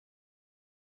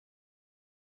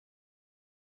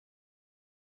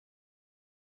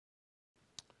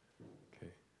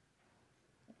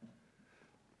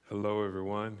Hello,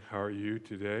 everyone. How are you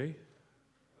today?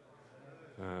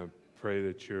 Pray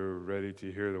that you're ready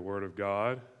to hear the Word of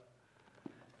God.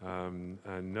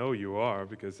 I know you are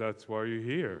because that's why you're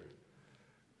here.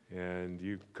 And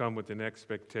you come with an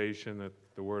expectation that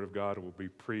the Word of God will be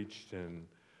preached, and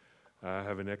I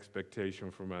have an expectation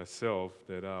for myself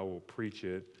that I will preach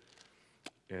it.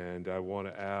 And I want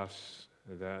to ask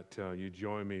that you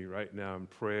join me right now in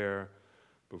prayer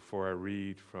before I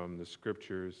read from the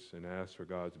Scriptures and ask for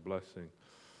God's blessing.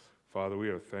 Father, we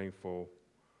are thankful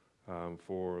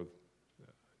for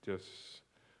just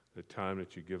the time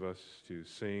that you give us to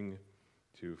sing,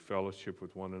 to fellowship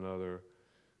with one another,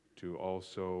 to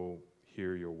also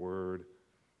hear your word.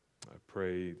 I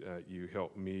pray that you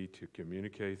help me to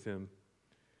communicate them,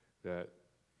 that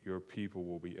your people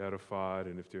will be edified,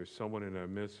 and if there's someone in our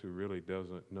midst who really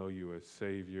doesn't know you as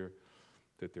Savior,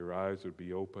 that their eyes would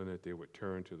be open, that they would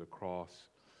turn to the cross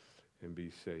and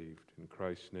be saved. In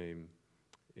Christ's name,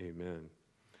 amen.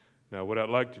 Now, what I'd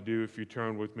like to do, if you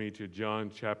turn with me to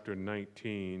John chapter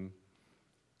 19,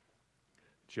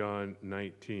 John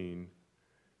 19,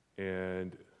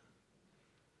 and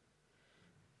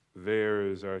there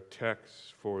is our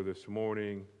text for this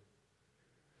morning.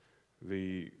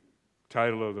 The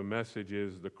title of the message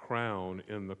is The Crown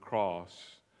in the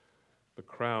Cross. The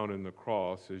crown and the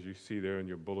cross, as you see there in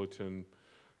your bulletin,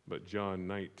 but John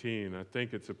 19. I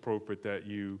think it's appropriate that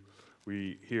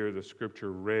we hear the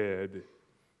scripture read.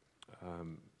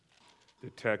 The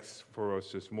text for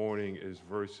us this morning is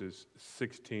verses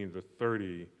 16 to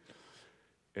 30.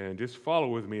 And just follow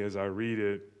with me as I read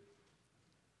it,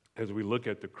 as we look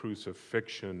at the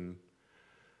crucifixion.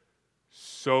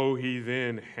 So he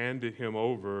then handed him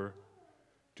over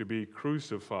to be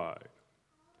crucified.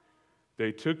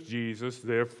 They took Jesus,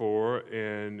 therefore,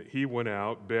 and he went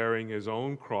out bearing his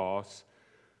own cross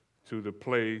to the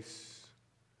place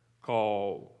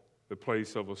called the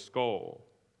place of a skull,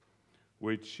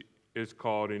 which is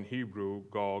called in Hebrew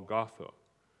Golgotha.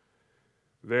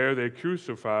 There they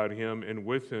crucified him, and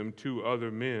with him 2 other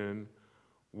men,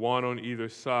 one on either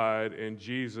side, and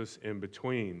Jesus in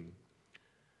between.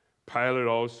 Pilate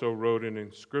also wrote an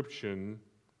inscription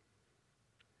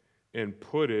and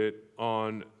put it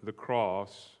on the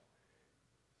cross.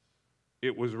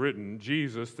 It was written,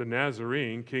 Jesus the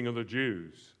Nazarene, King of the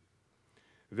Jews.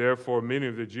 Therefore many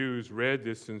of the Jews read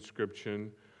this inscription,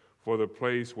 for the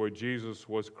place where Jesus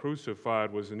was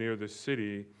crucified was near the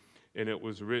city, and it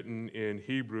was written in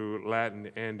Hebrew,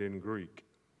 Latin, and in Greek.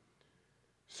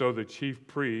 So the chief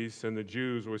priests and the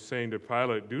Jews were saying to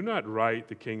Pilate, do not write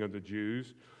the King of the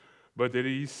Jews, but that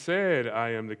he said,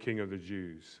 I am the King of the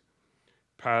Jews.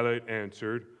 Pilate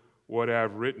answered, what I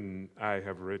have written, I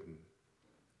have written.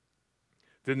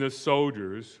 Then the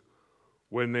soldiers,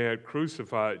 when they had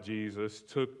crucified Jesus,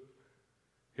 took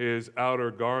his outer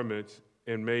garments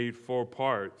and made 4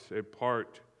 parts, a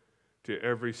part to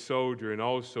every soldier, and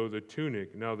also the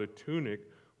tunic. Now the tunic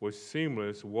was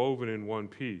seamless, woven in one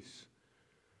piece.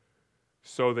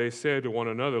 So they said to one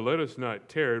another, let us not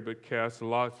tear it, but cast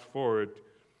lots for it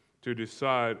to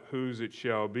decide whose it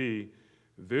shall be.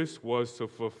 This was to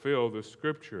fulfill the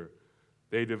scripture.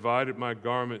 They divided my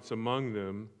garments among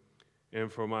them,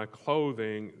 and for my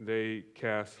clothing they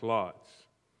cast lots.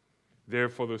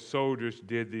 Therefore the soldiers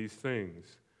did these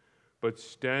things. But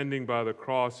standing by the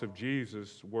cross of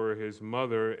Jesus were his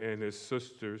mother and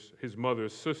his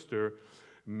mother's sister,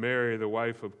 Mary, the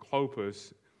wife of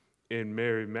Clopas, and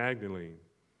Mary Magdalene.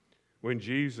 When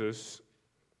Jesus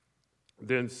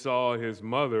then saw his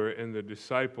mother and the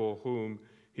disciple whom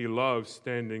he loved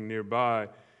standing nearby,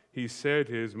 he said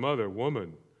to his mother,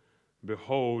 woman,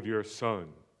 behold your son.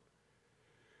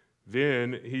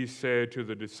 Then he said to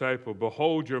the disciple,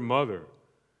 behold your mother.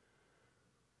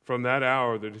 From that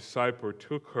hour the disciple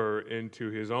took her into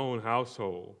his own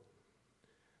household.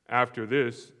 After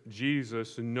this,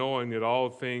 Jesus, knowing that all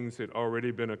things had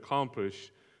already been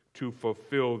accomplished to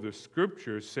fulfill the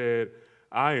scripture, said,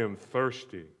 I am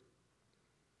thirsty.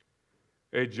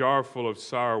 A jar full of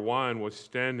sour wine was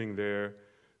standing there,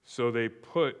 so they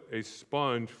put a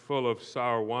sponge full of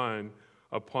sour wine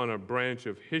upon a branch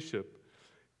of hyssop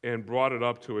and brought it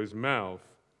up to his mouth.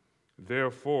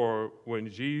 Therefore, when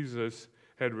Jesus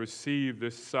had received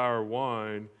this sour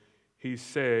wine, he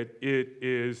said, it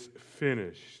is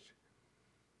finished.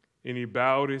 And he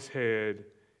bowed his head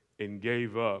and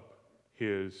gave up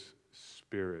his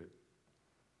spirit.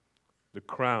 The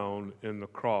crown and the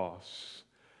cross.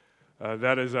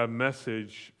 That is our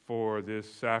message for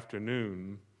this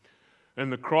afternoon.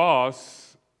 And the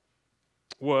cross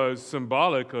was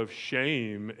symbolic of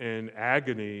shame and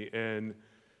agony and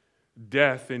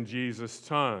death in Jesus'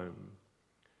 time.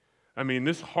 I mean,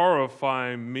 this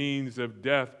horrifying means of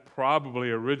death probably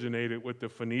originated with the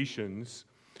Phoenicians,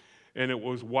 and it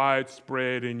was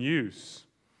widespread in use,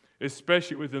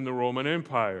 especially within the Roman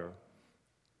Empire.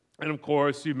 And of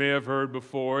course, you may have heard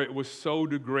before, it was so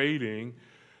degrading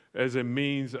as a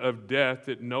means of death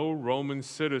that no Roman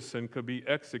citizen could be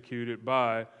executed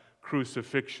by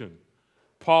crucifixion.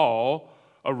 Paul,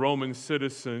 a Roman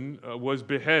citizen, was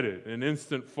beheaded, an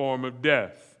instant form of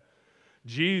death.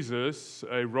 Jesus,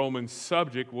 a Roman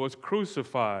subject, was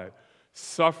crucified,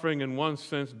 suffering in one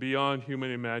sense beyond human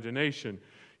imagination.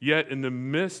 Yet in the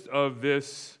midst of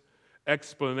this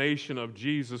explanation of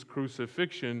Jesus'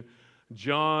 crucifixion,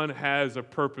 John has a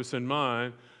purpose in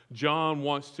mind. John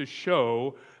wants to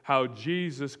show how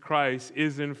Jesus Christ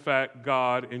is in fact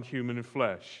God in human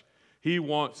flesh. He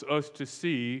wants us to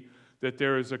see that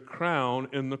there is a crown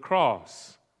in the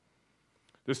cross.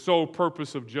 The sole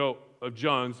purpose of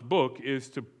John's book is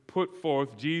to put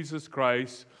forth Jesus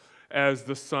Christ as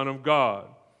the Son of God,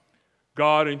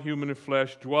 God in human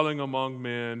flesh dwelling among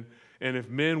men, and if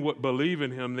men would believe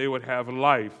in him, they would have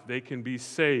life. They can be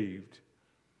saved.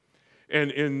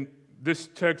 And in this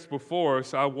text before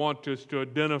us, I want us to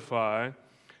identify,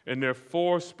 and there are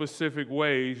 4 specific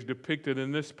ways depicted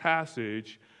in this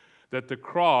passage that the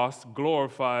cross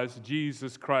glorifies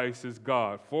Jesus Christ as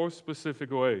God. 4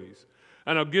 specific ways.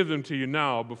 And I'll give them to you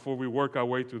now before we work our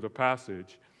way through the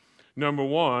passage. Number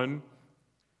 1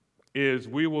 is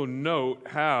we will note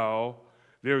how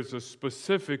there's a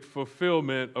specific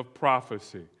fulfillment of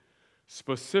prophecy.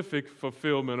 Specific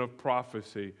fulfillment of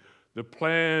prophecy. The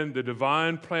plan, the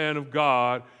divine plan of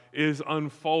God is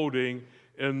unfolding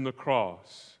in the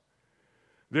cross.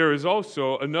 There is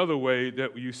also another way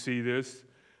that you see this.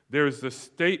 There's the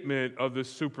statement of the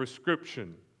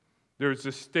superscription. There's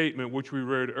a statement which we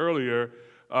read earlier,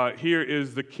 here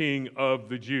is the King of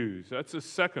the Jews. That's a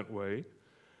second way.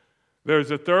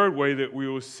 There's a third way that we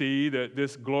will see that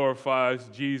this glorifies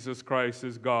Jesus Christ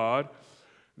as God,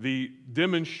 the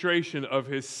demonstration of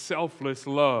his selfless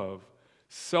love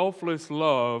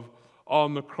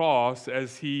on the cross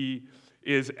as he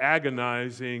is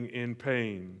agonizing in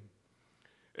pain.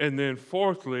 And then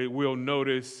fourthly, we'll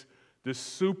notice the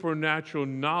supernatural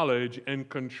knowledge and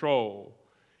control.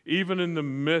 Even in the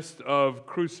midst of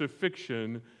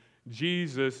crucifixion,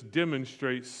 Jesus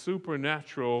demonstrates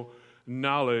supernatural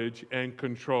knowledge and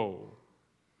control.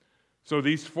 So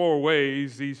these 4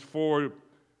 ways, these 4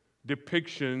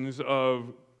 depictions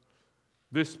of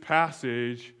this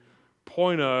passage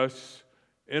point us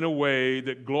in a way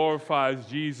that glorifies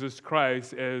Jesus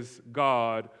Christ as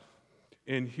God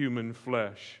in human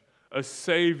flesh, a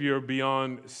Savior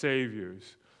beyond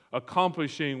saviors,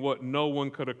 accomplishing what no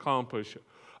one could accomplish,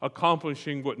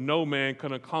 accomplishing what no man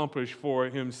can accomplish for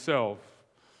himself.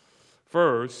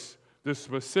 First, the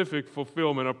specific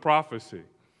fulfillment of prophecy.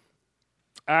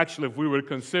 Actually, if we were to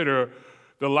consider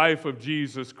the life of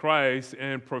Jesus Christ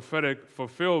and prophetic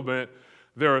fulfillment,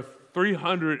 there are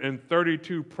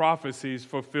 332 prophecies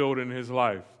fulfilled in his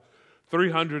life.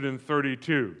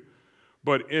 332.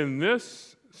 But in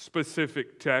this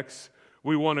specific text,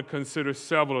 we want to consider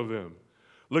several of them.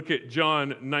 Look at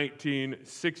John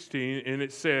 19:16, and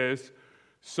it says,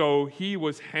 "So he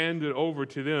was handed over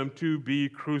to them to be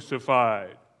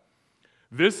crucified."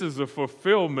 This is a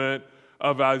fulfillment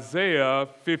of Isaiah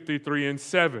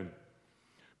 53:7.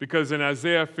 Because in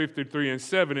Isaiah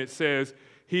 53:7 it says,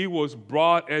 he was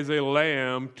brought as a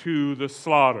lamb to the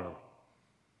slaughter.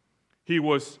 He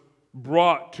was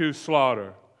brought to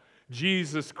slaughter.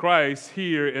 Jesus Christ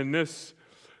here in this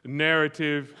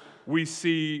narrative, we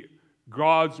see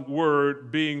God's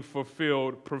word being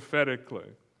fulfilled prophetically.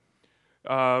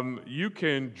 You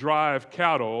can drive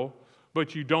cattle,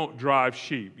 but you don't drive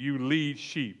sheep. You lead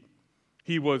sheep.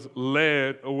 He was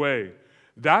led away.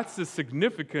 That's the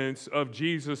significance of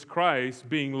Jesus Christ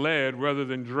being led rather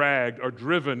than dragged or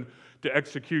driven to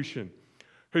execution.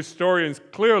 Historians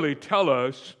clearly tell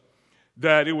us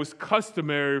that it was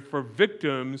customary for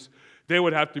victims, they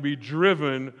would have to be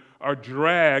driven or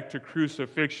dragged to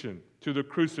crucifixion, to the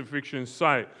crucifixion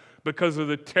site. Because of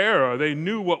the terror, they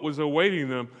knew what was awaiting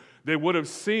them. They would have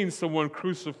seen someone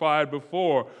crucified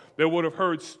before. They would have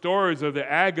heard stories of the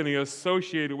agony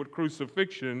associated with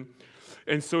crucifixion.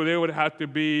 And so they would have to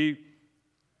be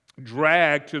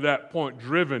dragged to that point,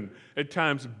 driven, at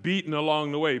times beaten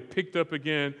along the way, picked up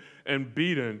again and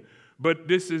beaten. But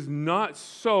this is not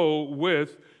so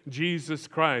with Jesus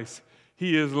Christ.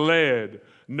 He is led.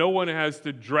 No one has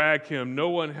to drag him. No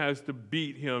one has to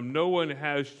beat him. No one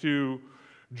has to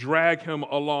drag him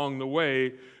along the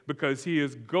way because he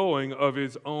is going of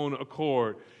his own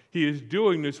accord. He is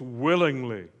doing this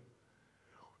willingly.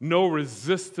 no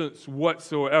resistance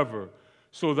whatsoever.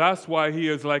 So that's why he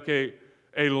is like a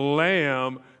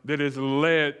lamb that is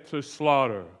led to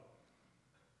slaughter.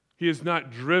 He is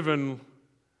not driven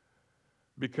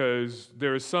because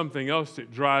there is something else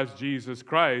that drives Jesus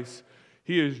Christ.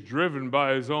 He is driven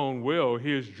by his own will.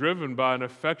 He is driven by an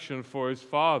affection for his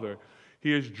Father.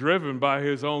 He is driven by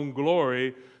his own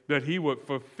glory that he would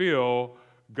fulfill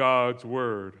God's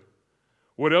word.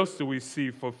 What else do we see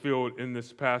fulfilled in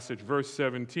this passage? Verse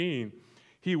 17,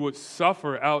 he would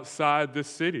suffer outside the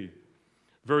city.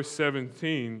 Verse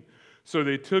 17, so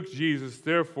they took Jesus,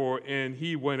 therefore, and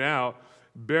he went out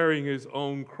bearing his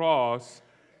own cross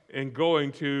and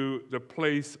going to the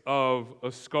place of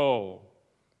a skull.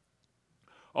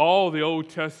 All the Old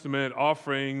Testament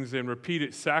offerings and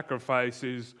repeated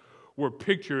sacrifices were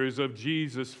pictures of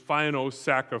Jesus' final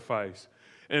sacrifice.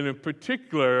 And in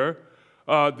particular,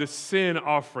 the sin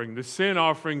offering. The sin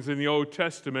offerings in the Old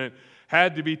Testament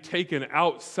had to be taken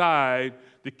outside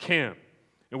the camp.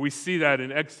 And we see that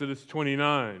in Exodus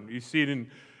 29. You see it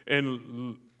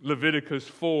in Leviticus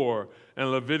 4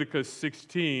 and Leviticus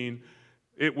 16.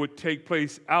 It would take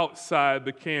place outside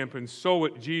the camp. And so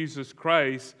with Jesus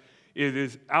Christ, it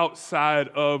is outside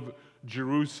of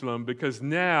Jerusalem, because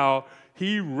now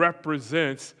he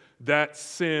represents that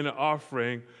sin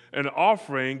offering, an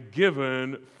offering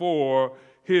given for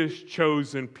his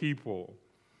chosen people.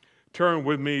 Turn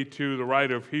with me to the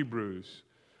writer of Hebrews.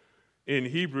 In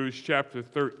Hebrews chapter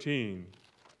 13,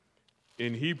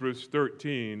 in Hebrews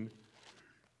 13,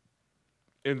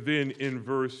 and then in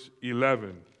verse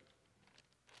 11,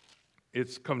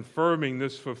 it's confirming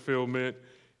this fulfillment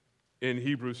in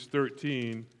Hebrews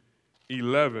 13,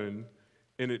 11,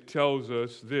 and it tells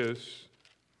us this: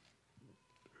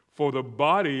 for the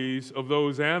bodies of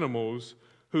those animals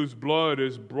whose blood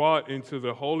is brought into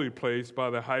the holy place by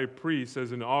the high priest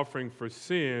as an offering for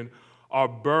sin are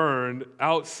burned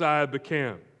outside the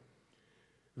camp.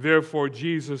 Therefore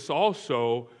Jesus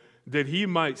also, that he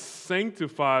might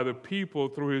sanctify the people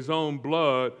through his own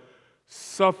blood,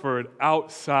 suffered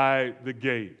outside the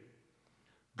gate.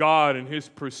 God, in his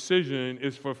precision,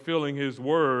 is fulfilling his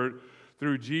word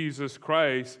through Jesus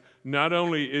Christ. Not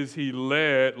only is he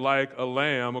led like a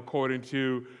lamb, according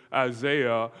to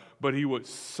Isaiah, but he would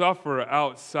suffer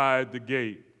outside the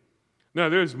gate. Now,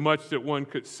 there's much that one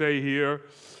could say here,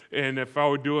 and if I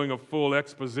were doing a full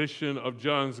exposition of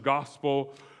John's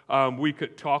gospel, we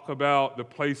could talk about the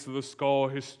place of the skull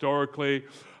historically.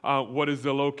 What is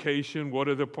the location? What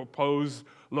are the proposed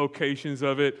locations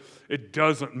of it? It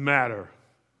doesn't matter.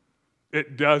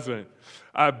 It doesn't.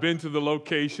 I've been to the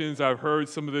locations. I've heard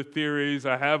some of the theories.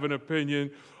 I have an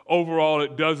opinion. Overall,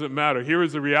 it doesn't matter. Here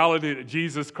is the reality that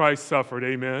Jesus Christ suffered.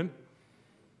 Amen.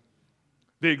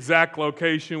 The exact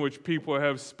location, which people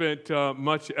have spent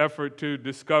much effort to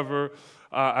discover,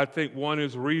 I think one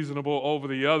is reasonable over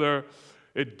the other.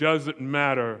 It doesn't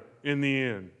matter in the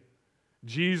end.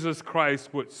 Jesus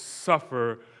Christ would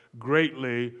suffer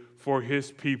greatly for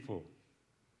his people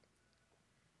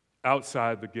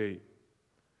outside the gate.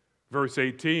 Verse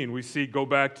 18, we see, go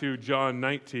back to John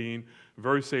 19,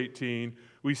 verse 18,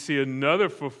 we see another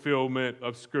fulfillment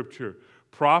of Scripture,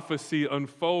 prophecy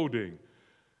unfolding.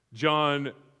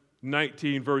 John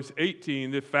 19, verse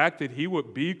 18, the fact that he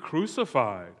would be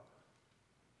crucified.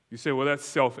 You say, well, that's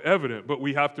self-evident, but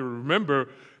we have to remember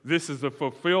this is a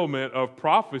fulfillment of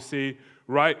prophecy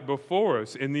right before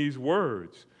us in these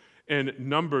words. In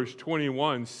Numbers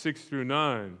 21, 6 through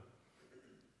 9,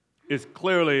 is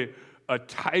clearly a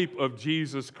type of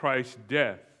Jesus Christ's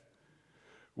death.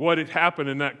 What had happened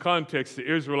in that context, the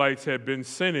Israelites had been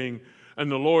sinning,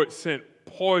 and the Lord sent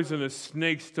poisonous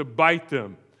snakes to bite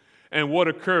them. And what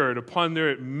occurred? Upon their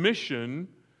admission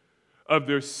of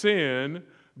their sin,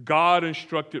 God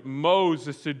instructed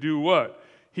Moses to do what?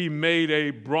 He made a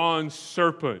bronze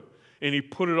serpent, and he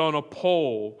put it on a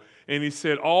pole, and he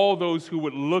said all those who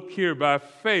would look here by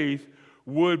faith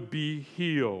would be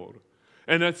healed.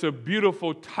 And that's a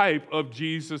beautiful type of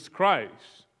Jesus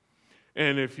Christ.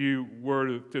 And if you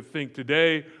were to think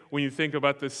today, when you think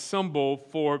about the symbol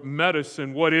for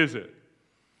medicine, what is it?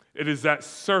 It is that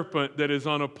serpent that is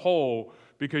on a pole,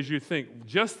 because you think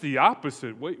just the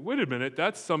opposite. Wait a minute,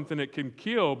 that's something that can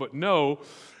kill. But no,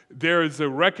 there is a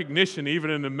recognition, even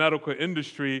in the medical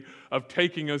industry, of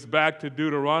taking us back to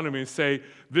Deuteronomy and say,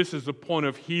 this is a point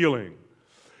of healing.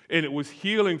 And it was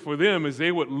healing for them as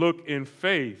they would look in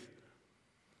faith.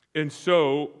 And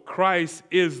so Christ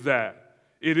is that.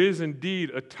 It is indeed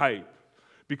a type.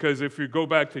 Because if you go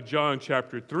back to John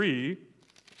chapter 3,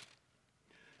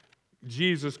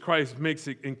 Jesus Christ makes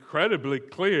it incredibly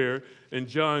clear in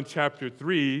John chapter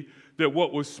 3 that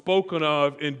what was spoken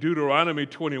of in Deuteronomy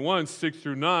 21, 6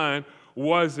 through 9,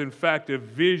 was in fact a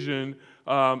vision,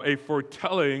 a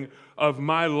foretelling of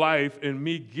my life and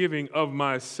me giving of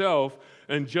myself.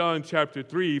 In John chapter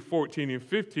 3, 14 and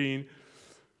 15,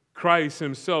 Christ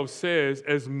himself says,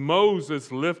 as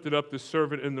Moses lifted up the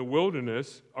serpent in the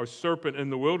wilderness,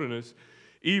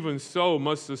 even so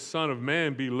must the Son of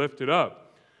Man be lifted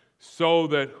up, so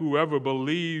that whoever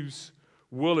believes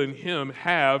will in him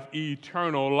have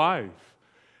eternal life.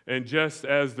 And just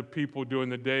as the people during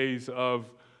the days of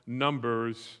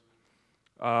Numbers,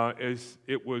 as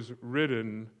it was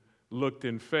written, looked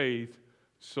in faith,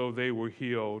 so they were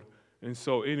healed. And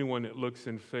so anyone that looks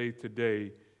in faith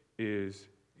today is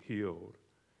healed.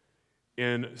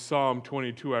 In Psalm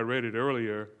 22, I read it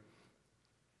earlier,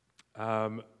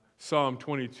 Psalm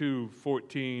 22,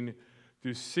 14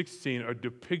 through 16 are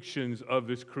depictions of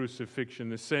this crucifixion.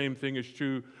 The same thing is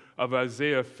true of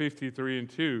Isaiah 53 and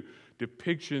 2,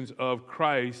 depictions of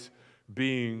Christ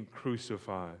being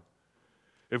crucified.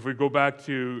 If we go back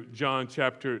to John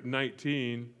chapter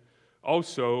 19,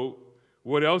 also,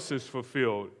 what else is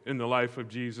fulfilled in the life of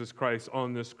Jesus Christ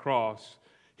on this cross?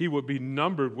 He would be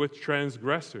numbered with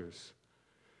transgressors.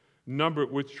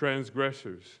 Numbered with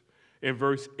transgressors. In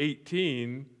verse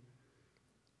 18,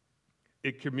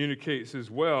 it communicates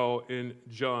as well in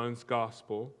John's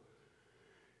gospel.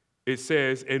 It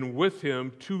says, and with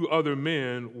him 2 other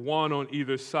men, one on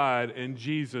either side, and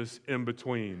Jesus in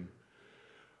between.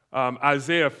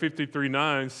 Isaiah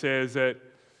 53:9 says that,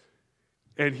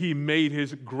 and he made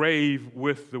his grave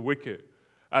with the wicked.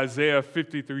 Isaiah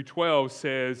 53:12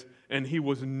 says, and he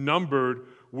was numbered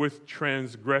with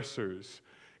transgressors.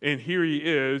 And here he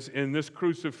is in this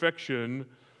crucifixion,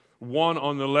 one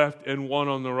on the left and one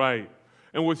on the right.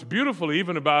 And what's beautiful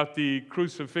even about the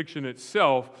crucifixion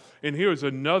itself, and here's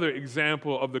another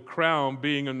example of the crown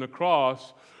being on the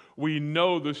cross, we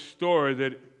know the story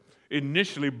that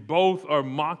initially both are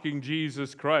mocking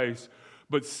Jesus Christ,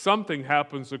 but something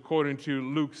happens according to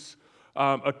Luke's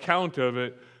account of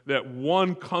it, that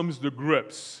one comes to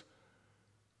grips.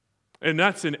 And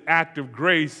that's an act of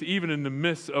grace, even in the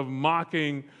midst of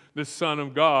mocking the Son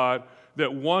of God,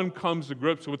 that one comes to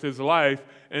grips with his life,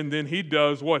 and then he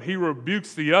does what? He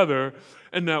rebukes the other.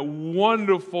 And that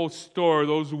wonderful story,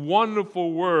 those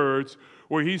wonderful words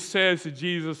where he says to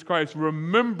Jesus Christ,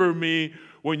 remember me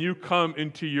when you come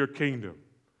into your kingdom.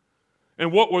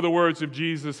 And what were the words of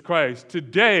Jesus Christ?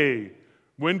 Today,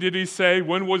 when did he say?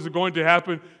 When was it going to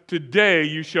happen? Today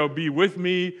you shall be with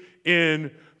me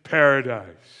in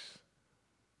paradise.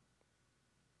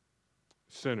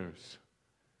 Sinners.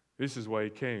 This is why he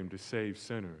came, to save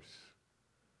sinners.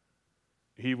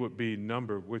 He would be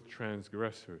numbered with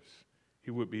transgressors. He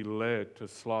would be led to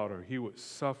slaughter. He would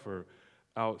suffer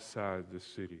outside the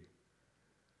city.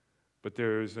 But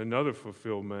there is another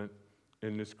fulfillment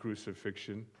in this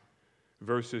crucifixion.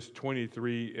 Verses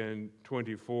 23 and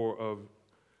 24 of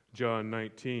John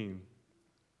 19.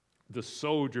 The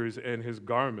soldiers and his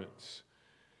garments.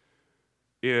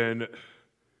 In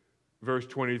verse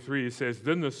 23, it says,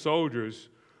 then the soldiers,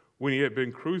 when they had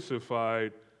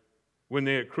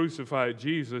crucified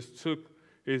Jesus, took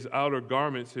his outer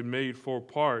garments and made 4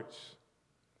 parts,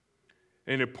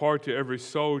 and a part to every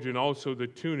soldier, and also the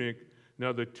tunic.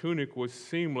 Now the tunic was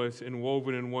seamless and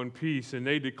woven in one piece, and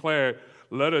they declared,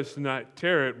 let us not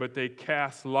tear it, but they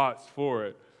cast lots for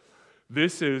it.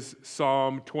 This is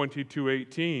Psalm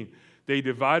 22:18. They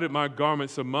divided my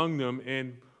garments among them,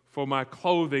 and for my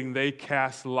clothing they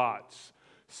cast lots.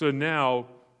 So now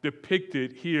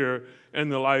depicted here in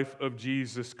the life of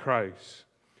Jesus Christ.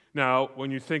 Now,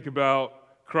 when you think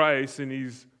about Christ and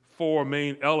these 4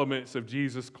 main elements of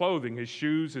Jesus' clothing, his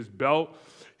shoes, his belt,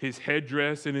 his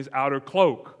headdress, and his outer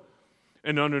cloak.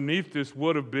 And underneath this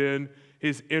would have been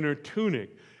his inner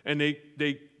tunic. And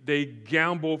they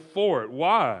gambled for it.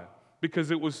 Why?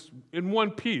 Because it was in one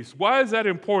piece. Why is that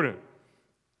important?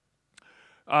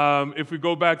 If we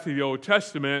go back to the Old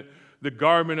Testament, the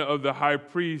garment of the high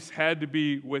priest had to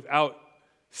be without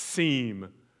seam.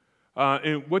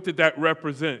 And what did that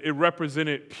represent? It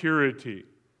represented purity.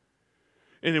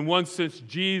 And in one sense,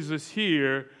 Jesus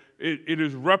here, it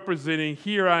is representing,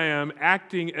 here I am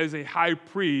acting as a high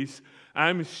priest.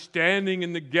 I'm standing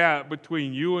in the gap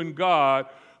between you and God.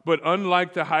 But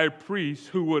unlike the high priest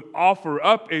who would offer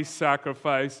up a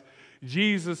sacrifice,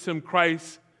 Jesus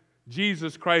Christ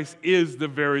is the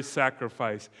very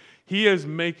sacrifice. He is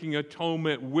making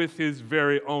atonement with his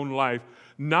very own life,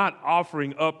 not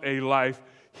offering up a life.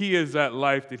 He is that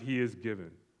life that he has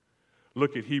given.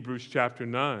 Look at Hebrews chapter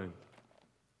 9.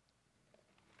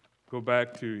 Go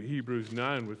back to Hebrews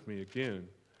 9 with me again.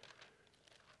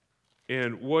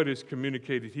 And what is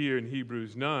communicated here in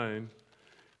Hebrews 9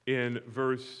 in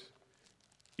verse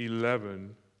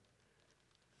 11?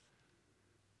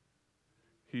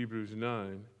 Hebrews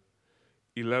 9,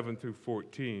 11 through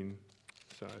 14.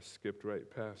 So I skipped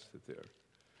right past it there.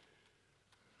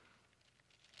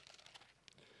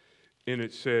 And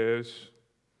it says,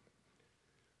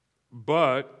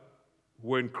 "But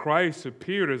when Christ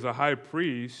appeared as a high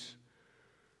priest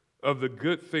of the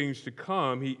good things to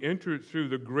come, he entered through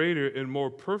the greater and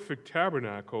more perfect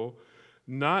tabernacle,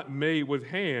 not made with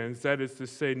hands, that is to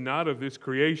say, not of this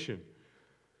creation,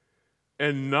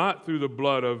 and not through the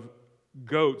blood of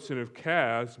goats and of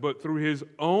calves, but through his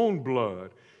own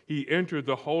blood he entered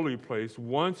the holy place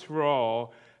once for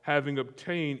all, having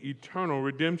obtained eternal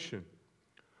redemption.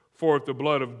 For if the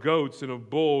blood of goats and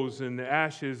of bulls and the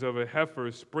ashes of a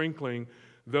heifer sprinkling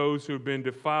those who have been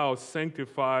defiled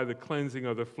sanctify the cleansing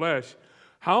of the flesh,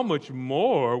 how much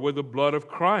more will the blood of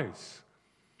Christ,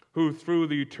 who through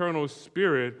the eternal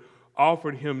Spirit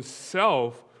offered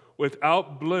himself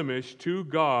without blemish to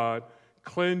God,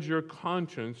 cleanse your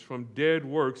conscience from dead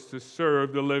works to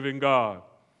serve the living God."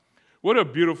 What a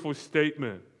beautiful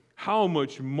statement. How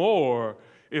much more,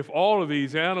 if all of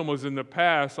these animals in the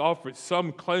past offered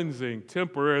some cleansing,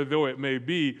 temporary though it may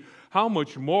be, how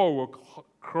much more will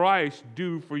Christ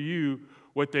do for you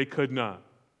what they could not?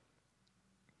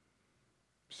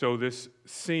 So this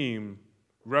seam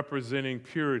representing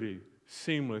purity,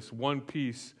 seamless, one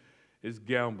piece is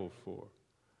gambled for,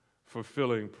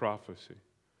 fulfilling prophecy.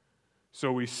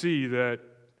 So we see that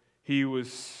he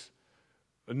was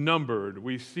numbered.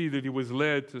 We see that he was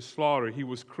led to slaughter. He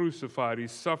was crucified. He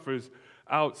suffers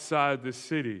outside the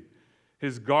city.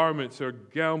 His garments are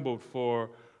gambled for,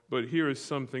 but here is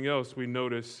something else we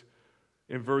notice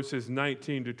in verses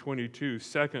 19 to 22.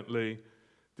 Secondly,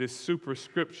 this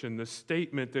superscription, the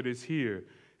statement that is here.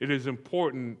 It is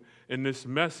important in this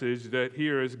message that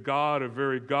here is God, a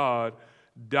very God,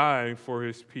 dying for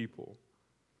his people.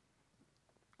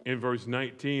 In verse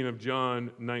 19 of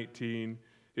John 19,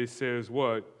 it says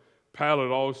what?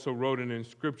 Pilate also wrote an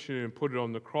inscription and put it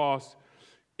on the cross.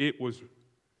 It was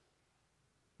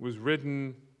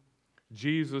written,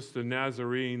 "Jesus the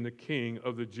Nazarene, the King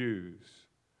of the Jews."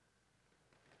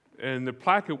 And the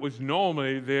placard was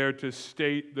normally there to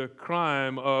state the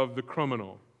crime of the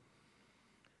criminal.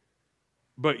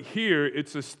 But here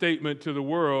it's a statement to the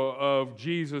world of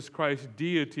Jesus Christ's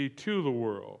deity to the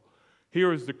world.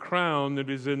 Here is the crown that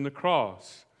is in the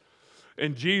cross.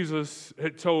 And Jesus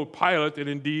had told Pilate that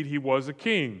indeed he was a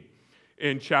king.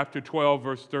 In chapter 12,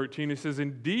 verse 13, it says,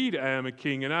 "Indeed I am a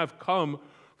king, and I've come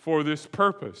for this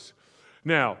purpose."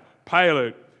 Now,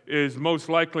 Pilate is most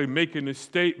likely making this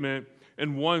statement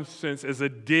in one sense as a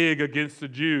dig against the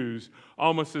Jews,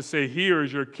 almost to say, here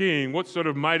is your king. What sort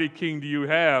of mighty king do you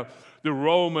have? The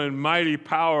Roman mighty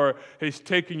power has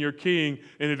taken your king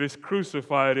and it has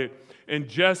crucified it. And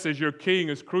just as your king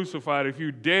is crucified, if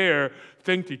you dare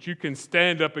think that you can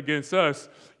stand up against us,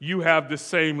 you have the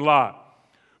same lot.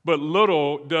 But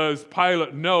little does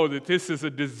Pilate know that this is a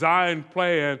designed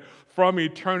plan from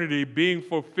eternity being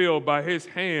fulfilled by his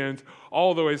hands,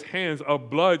 although his hands are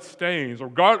blood stains,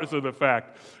 regardless of the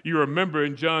fact, you remember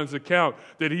in John's account,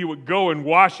 that he would go and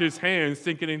wash his hands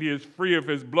thinking that he is free of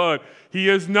his blood. He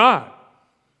is not.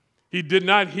 He did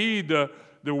not heed the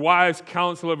wise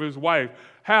counsel of his wife.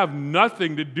 Have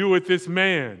nothing to do with this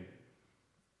man.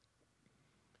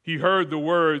 He heard the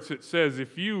words that says,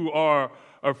 if you are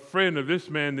a friend of this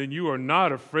man, then you are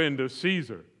not a friend of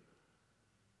Caesar.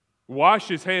 Wash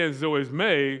his hands though as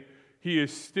may, he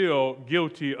is still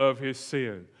guilty of his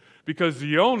sin. Because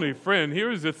the only friend,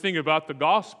 here's the thing about the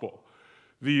gospel,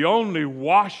 the only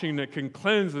washing that can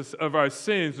cleanse us of our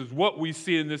sins is what we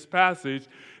see in this passage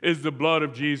is the blood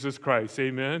of Jesus Christ.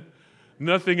 Amen?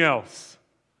 Nothing else.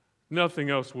 Nothing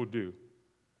else will do.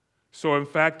 So in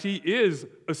fact, he is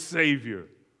a Savior.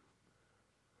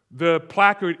 The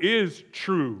placard is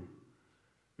true.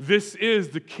 This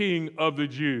is the King of the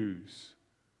Jews.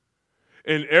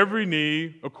 And every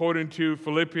knee, according to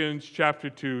Philippians chapter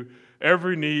 2,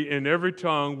 every knee and every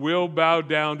tongue will bow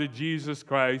down to Jesus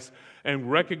Christ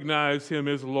and recognize him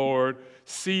as Lord,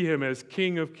 see him as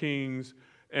King of kings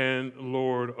and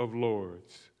Lord of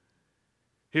lords.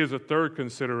 Here's a third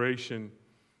consideration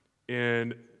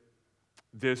in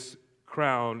this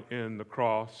crown and the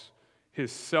cross,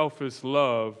 his selfless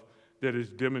love that is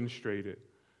demonstrated.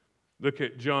 Look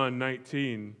at John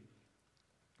 19,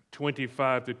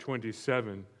 25 to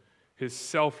 27, his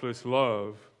selfless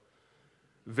love.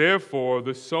 Therefore,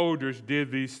 the soldiers did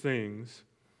these things.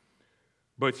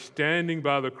 But standing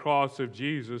by the cross of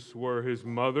Jesus were his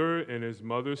mother and his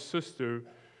mother's sister,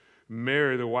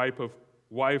 Mary, the wife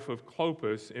of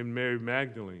Clopas, and Mary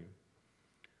Magdalene.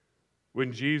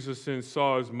 When Jesus then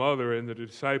saw his mother and the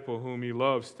disciple whom he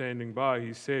loved standing by,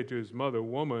 he said to his mother,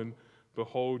 "Woman,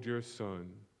 behold your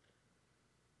son."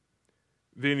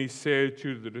 Then he said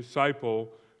to the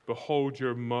disciple, "Behold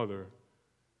your mother."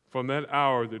 From that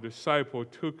hour, the disciple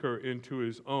took her into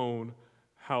his own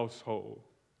household.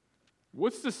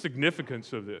 What's the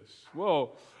significance of this?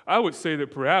 Well, I would say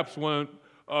that perhaps one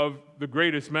of the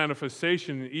greatest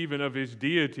manifestations even of his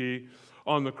deity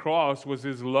on the cross was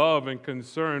his love and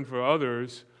concern for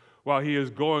others while he is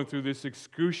going through this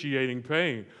excruciating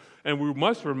pain. And we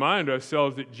must remind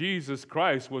ourselves that Jesus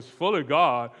Christ was fully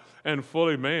God and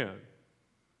fully man.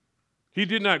 He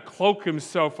did not cloak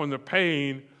himself from the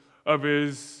pain of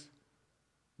his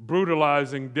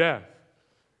brutalizing death.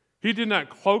 He did not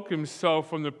cloak himself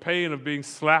from the pain of being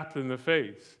slapped in the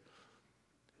face.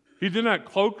 He did not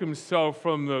cloak himself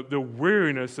from the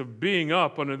weariness of being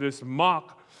up under this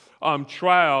mock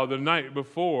trial the night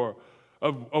before,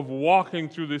 of walking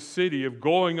through the city, of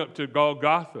going up to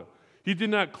Golgotha. He did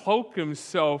not cloak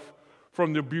himself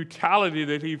from the brutality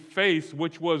that he faced,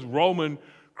 which was Roman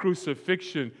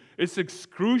crucifixion. It's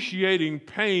excruciating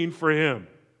pain for him.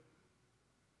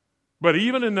 But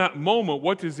even in that moment,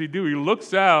 what does he do? He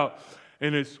looks out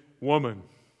and it's woman.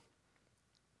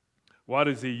 Why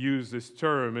does he use this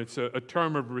term? It's a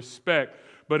term of respect,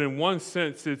 but in one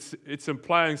sense, it's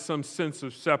implying some sense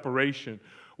of separation.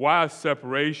 Why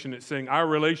separation? It's saying our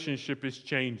relationship is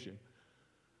changing.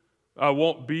 I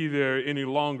won't be there any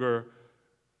longer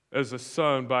as a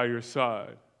son by your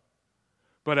side,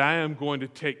 but I am going to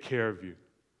take care of you.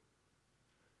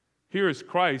 Here is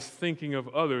Christ thinking of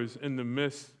others in the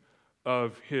midst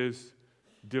of his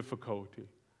difficulty.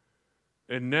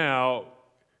 And now,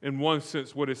 in one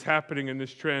sense, what is happening in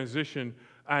this transition,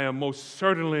 I am most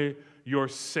certainly your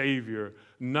Savior,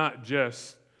 not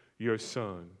just your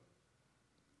Son.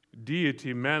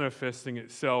 Deity manifesting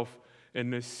itself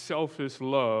in this selfless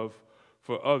love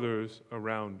for others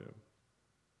around him.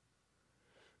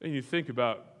 And you think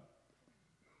about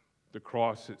the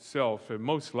cross itself, and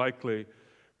most likely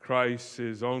Christ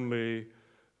is only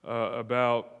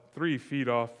about 3 feet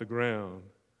off the ground.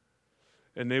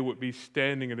 And they would be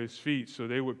standing at his feet, so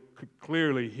they would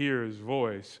clearly hear his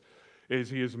voice as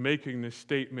he is making this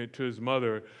statement to his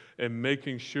mother and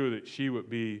making sure that she would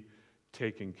be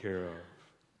taken care of.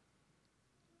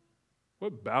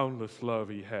 What boundless love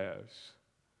he has.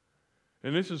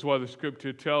 And this is why the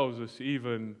scripture tells us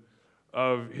even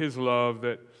of his love,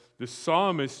 that the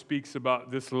psalmist speaks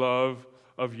about this love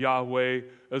of Yahweh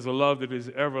as a love that is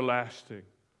everlasting.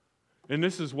 And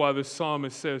this is why the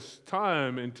psalmist says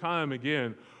time and time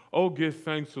again, "Oh, give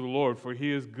thanks to the Lord, for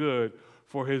he is good,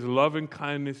 for his loving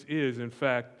kindness is, in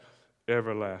fact,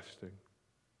 everlasting."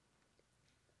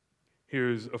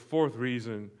 Here's a fourth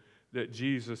reason that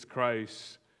Jesus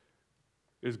Christ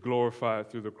is glorified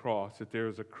through the cross, that there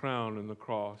is a crown in the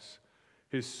cross,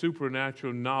 his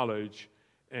supernatural knowledge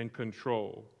and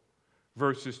control.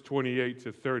 Verses 28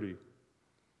 to 30.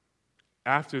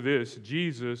 After this,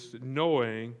 Jesus,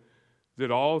 knowing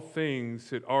that all things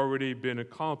had already been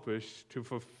accomplished to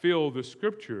fulfill the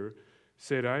scripture,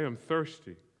 said, "I am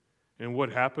thirsty." And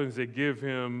what happens? They give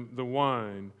him the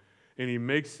wine, and he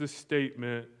makes the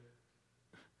statement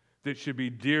that should be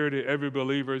dear to every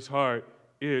believer's heart: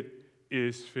 "It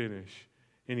is finished."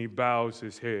 And he bows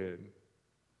his head.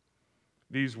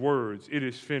 These words, "It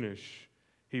is finished."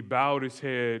 He bowed his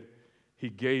head. He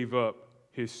gave up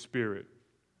his spirit.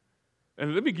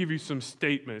 And let me give you some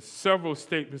statements, several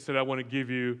statements that I want to give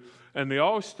you. And they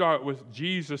all start with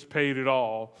Jesus paid it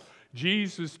all.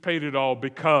 Jesus paid it all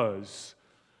because.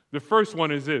 The first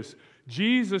one is this: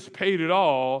 Jesus paid it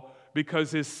all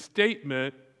because his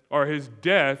statement or his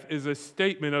death is a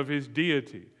statement of his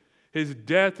deity. His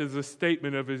death is a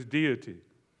statement of his deity.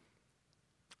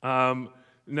 Now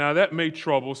that may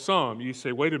trouble some. You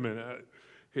say, wait a minute,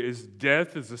 his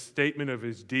death is a statement of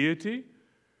his deity?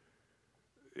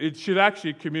 It should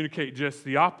actually communicate just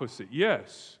the opposite.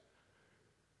 Yes.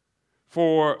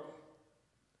 For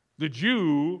the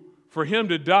Jew, for him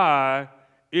to die,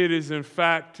 it is in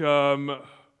fact a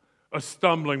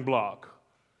stumbling block.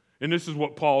 And this is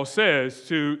what Paul says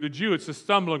to the Jew. It's a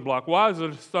stumbling block. Why is it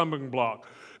a stumbling block?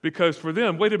 Because for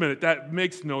them, wait a minute, that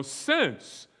makes no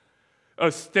sense.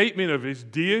 A statement of his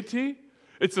deity?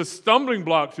 It's a stumbling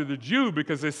block to the Jew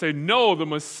because they say, no, the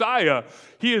Messiah,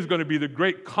 he is going to be the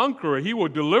great conqueror. He will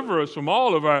deliver us from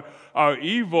all of our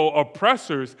evil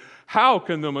oppressors. How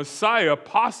can the Messiah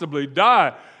possibly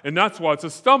die? And that's why it's a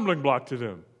stumbling block to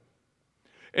them.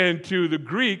 And to the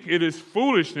Greek, it is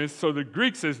foolishness. So the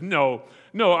Greek says, no,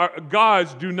 our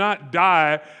gods do not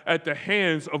die at the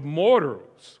hands of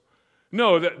mortals.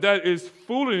 No, that is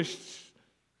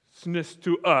foolishness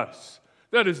to us.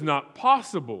 That is not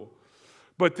possible.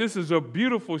 But this is a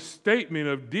beautiful statement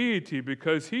of deity,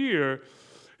 because here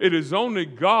it is only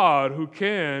God who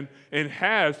can and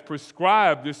has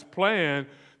prescribed this plan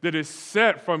that is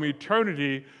set from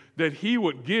eternity, that he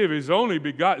would give his only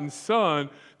begotten Son,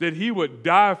 that he would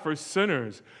die for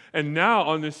sinners. And now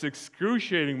on this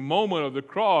excruciating moment of the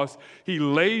cross, he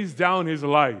lays down his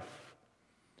life.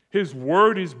 His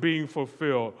word is being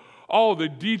fulfilled. All the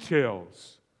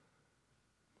details.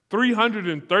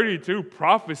 332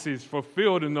 prophecies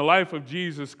fulfilled in the life of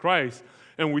Jesus Christ.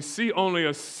 And we see only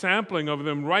a sampling of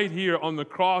them right here on the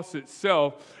cross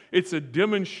itself. It's a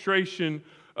demonstration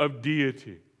of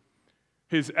deity.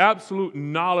 His absolute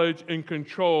knowledge and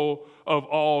control of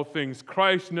all things.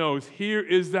 Christ knows here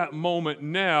is that moment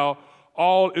now.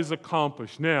 All is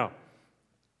accomplished. Now,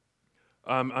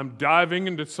 I'm diving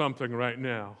into something right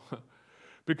now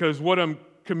because what I'm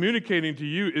communicating to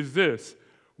you is this.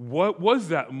 What was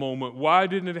that moment? Why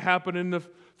didn't it happen in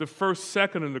the first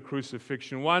second of the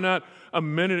crucifixion? Why not a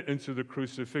minute into the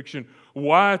crucifixion?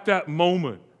 Why at that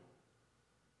moment?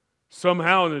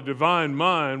 Somehow in the divine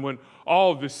mind, when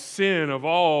all the sin of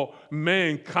all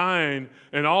mankind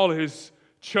and all his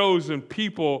chosen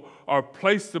people are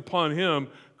placed upon him,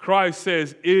 Christ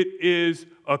says, it is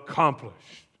accomplished.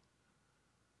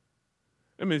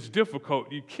 I mean, it's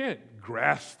difficult. You can't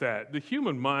grasp that. The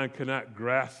human mind cannot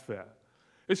grasp that.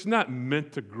 It's not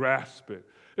meant to grasp it.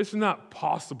 It's not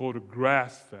possible to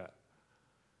grasp that.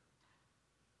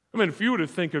 I mean, if you were to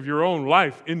think of your own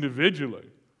life individually,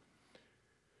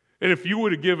 and if you were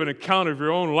to give an account of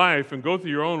your own life and go through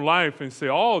your own life and say,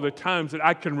 all the times that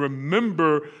I can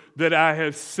remember that I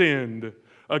have sinned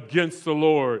against the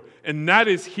Lord, and that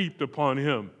is heaped upon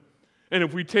him. And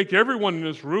if we take everyone in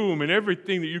this room and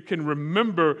everything that you can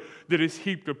remember that is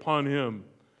heaped upon him,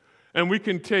 and we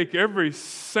can take every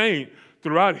saint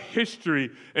throughout history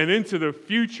and into the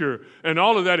future, and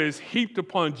all of that is heaped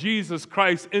upon Jesus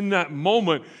Christ in that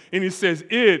moment, and he says,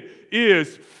 it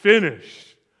is finished.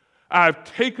 I've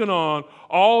taken on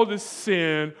all the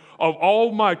sin of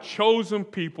all my chosen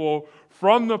people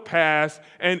from the past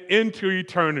and into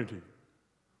eternity.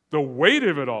 The weight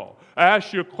of it all. I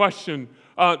asked you a question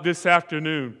this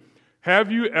afternoon.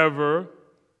 Have you ever,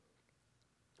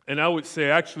 and I would say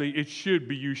actually it should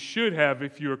be, you should have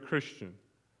if you're a Christian.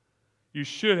 You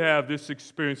should have this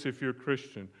experience if you're a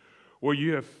Christian, where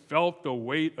you have felt the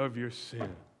weight of your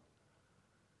sin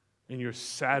and you're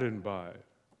saddened by it.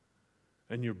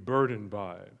 And you're burdened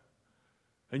by it.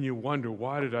 And you wonder,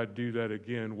 why did I do that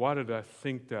again? Why did I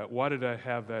think that? Why did I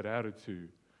have that attitude?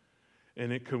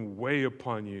 And it can weigh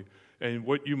upon you. And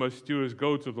what you must do is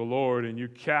go to the Lord and you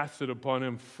cast it upon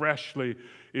him freshly,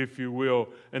 if you will,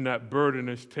 and that burden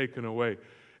is taken away.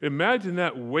 Imagine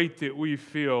that weight that we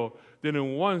feel that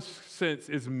in one sense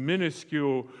is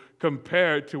minuscule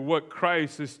compared to what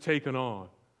Christ has taken on.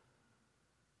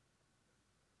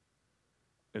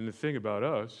 And the thing about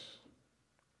us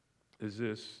is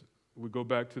this, we go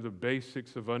back to the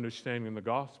basics of understanding the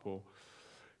gospel,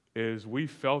 is we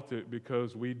felt it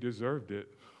because we deserved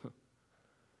it.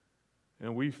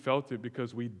 And we felt it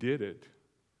because we did it.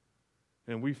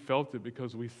 And we felt it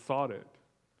because we thought it.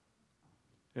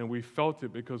 And we felt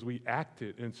it because we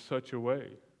acted in such a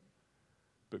way.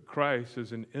 But Christ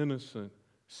is an innocent,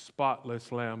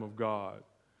 spotless Lamb of God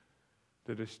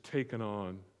that has taken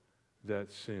on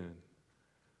that sin.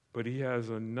 But he has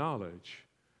a knowledge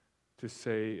to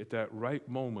say at that right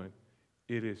moment,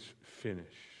 it is finished.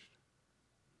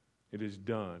 It is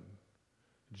done.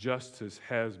 Justice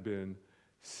has been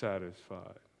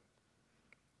satisfied.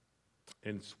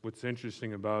 And what's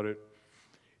interesting about it,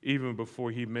 even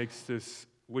before he makes this,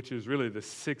 which is really the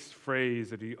sixth phrase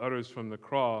that he utters from the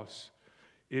cross,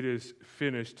 it is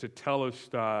finished, to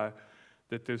telestai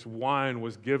that this wine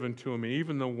was given to him. And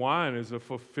even the wine is a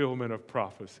fulfillment of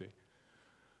prophecy.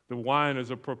 The wine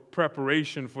is a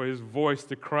preparation for his voice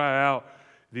to cry out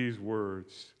these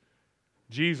words.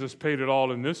 Jesus paid it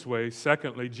all in this way.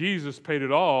 Secondly, Jesus paid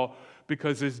it all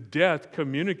because his death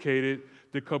communicated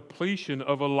the completion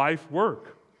of a life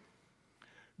work.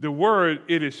 The word,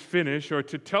 it is finished, or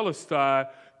tetelestai,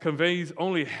 conveys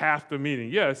only half the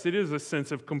meaning. Yes, it is a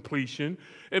sense of completion.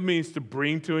 It means to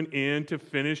bring to an end, to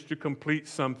finish, to complete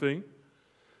something.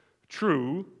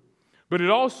 True. But it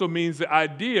also means the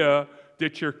idea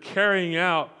that you're carrying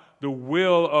out the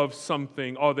will of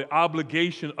something or the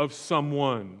obligation of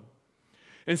someone.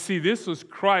 And see, this was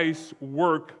Christ's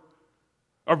work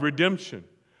of redemption.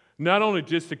 not only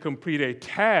just to complete a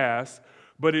task,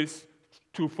 but it's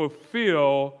to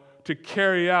fulfill, to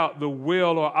carry out the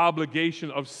will or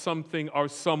obligation of something or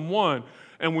someone.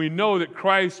 And we know that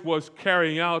Christ was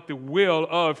carrying out the will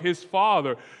of his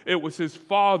Father. It was his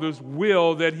Father's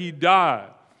will that he died.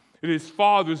 It is his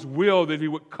Father's will that he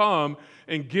would come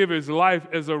and give his life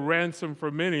as a ransom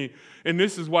for many. And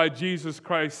this is why Jesus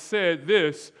Christ said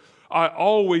this, I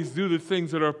always do the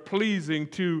things that are pleasing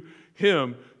to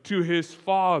him, to his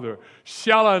Father.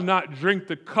 Shall I not drink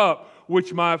the cup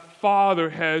which my Father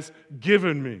has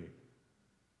given me?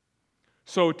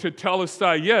 So to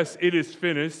Telestai, yes, it is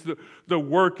finished. The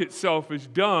work itself is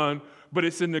done, but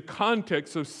it's in the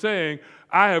context of saying,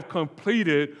 I have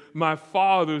completed my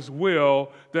Father's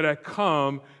will that I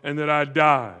come and that I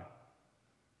die.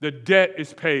 The debt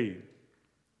is paid.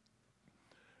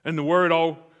 And the word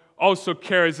also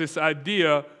carries this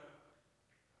idea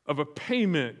of a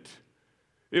payment.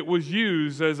 It was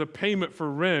used as a payment for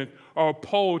rent or a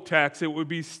poll tax. It would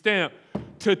be stamped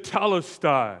to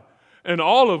Telestai. And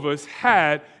all of us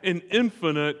had an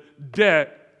infinite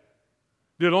debt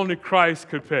that only Christ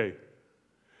could pay.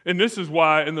 And this is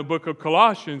why in the book of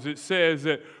Colossians it says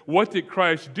that what did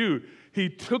Christ do? He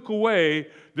took away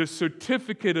the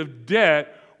certificate of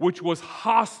debt which was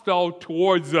hostile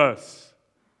towards us.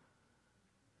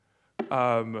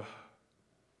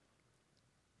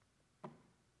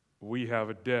 We have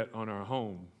a debt on our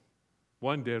home.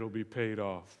 One debt will be paid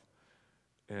off.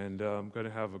 And I'm going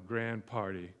to have a grand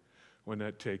party when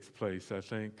that takes place, I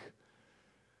think.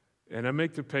 And I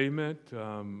make the payment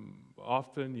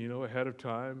often, ahead of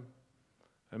time.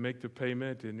 I make the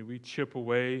payment and we chip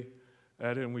away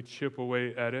at it and we chip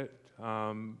away at it.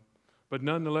 But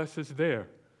nonetheless, it's there.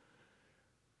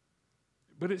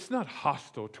 But it's not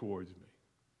hostile towards me.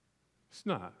 It's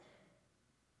not.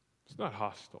 It's not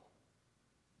hostile.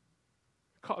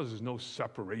 It causes no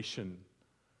separation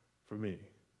for me.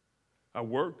 I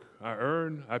work, I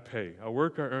earn, I pay. I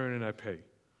work, I earn, and I pay.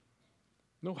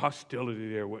 No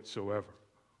hostility there whatsoever.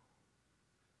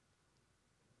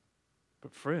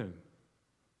 But friend,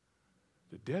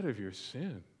 the debt of your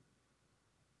sin,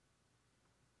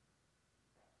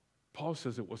 Paul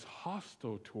says it was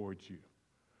hostile towards you.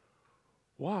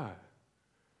 Why?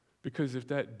 Because if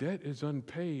that debt is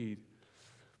unpaid,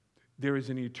 there is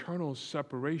an eternal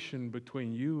separation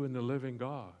between you and the living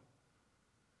God.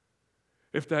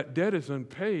 If that debt is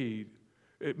unpaid,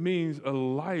 it means a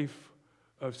life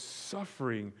of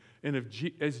suffering. And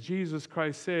as Jesus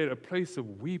Christ said, a place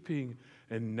of weeping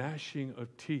and gnashing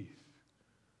of teeth.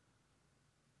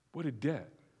 What a debt.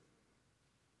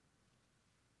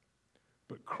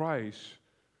 But Christ,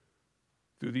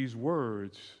 through these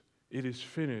words, it is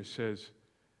finished, says,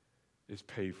 is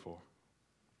paid for.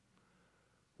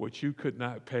 What you could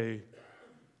not pay,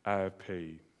 I have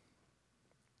paid.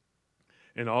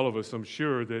 And all of us, I'm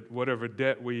sure that whatever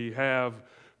debt we have,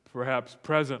 perhaps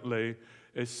presently,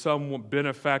 if some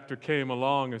benefactor came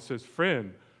along and says,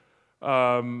 friend,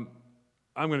 I'm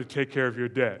going to take care of your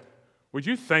debt. Would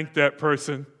you thank that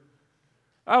person?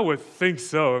 I would think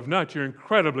so. If not, you're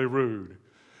incredibly rude.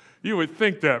 You would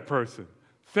thank that person.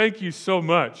 Thank you so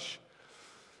much.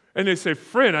 And they say,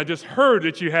 friend, I just heard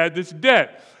that you had this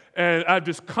debt. And I've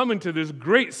just come into this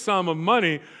great sum of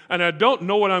money, and I don't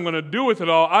know what I'm going to do with it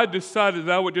all. I decided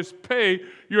that I would just pay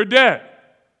your debt.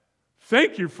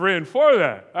 Thank you, friend, for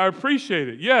that. I appreciate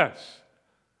it. Yes.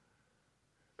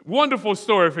 Wonderful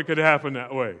story if it could happen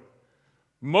that way.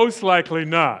 Most likely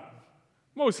not.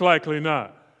 Most likely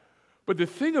not. But the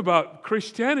thing about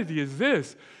Christianity is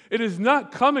this. It is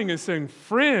not coming and saying,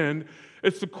 friend,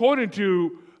 it's according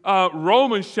to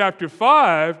Romans chapter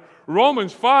 5.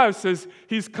 Romans 5 says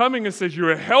he's coming and says,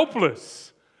 you're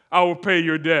helpless, I will pay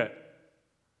your debt.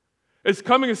 It's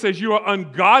coming and says, you are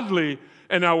ungodly,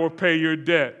 and I will pay your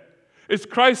debt. It's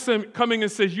Christ coming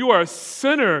and says, you are a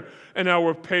sinner, and I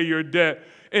will pay your debt.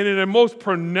 And in a most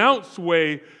pronounced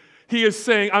way, he is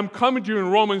saying, I'm coming to you in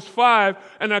Romans 5,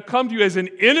 and I come to you as an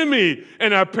enemy,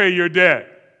 and I pay your debt.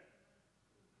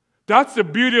 That's the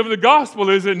beauty of the gospel,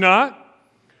 is it not?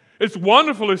 It's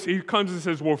wonderful as he comes and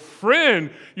says, well, friend,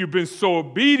 you've been so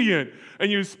obedient,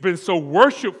 and you've been so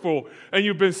worshipful, and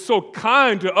you've been so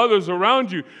kind to others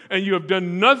around you, and you have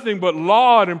done nothing but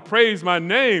laud and praise my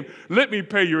name. Let me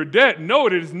pay your debt. No,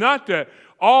 it is not that.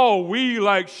 All we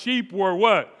like sheep were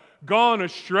what? Gone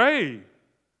astray.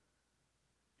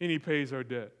 And he pays our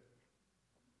debt.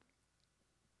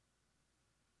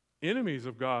 Enemies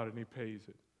of God, and he pays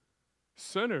it.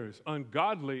 Sinners,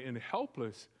 ungodly and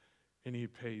helpless, and he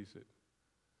pays it.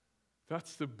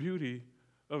 That's the beauty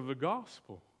of the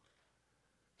gospel.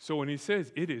 So when he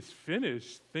says it is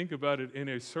finished, think about it in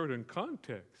a certain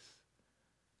context.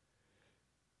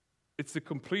 It's the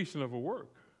completion of a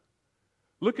work.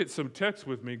 Look at some text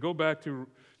with me. Go back to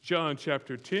John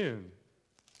chapter 10.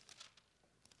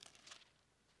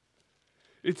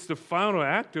 It's the final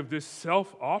act of this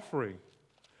self-offering.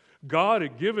 God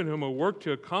had given him a work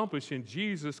to accomplish, and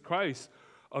Jesus Christ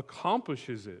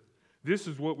accomplishes it. This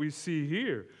is what we see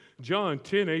here. John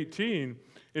 10:18,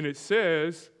 and it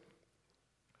says,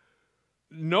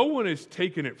 no one has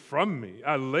taken it from me.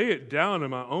 I lay it down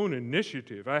on my own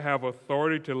initiative. I have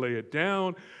authority to lay it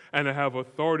down, and I have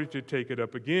authority to take it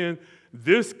up again.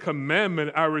 This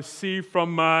commandment I received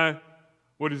from my,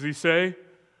 what does he say?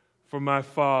 From my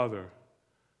Father.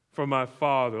 From my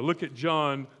Father. Look at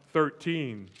John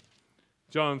 13.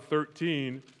 John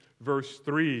 13, verse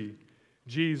 3.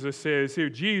 Jesus says here,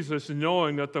 Jesus,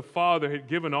 knowing that the Father had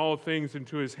given all things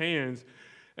into his hands,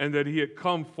 and that he had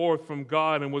come forth from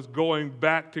God and was going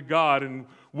back to God. And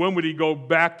when would he go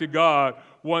back to God?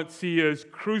 Once he is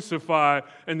crucified,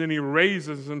 and then he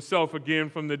raises himself again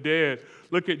from the dead.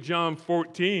 Look at John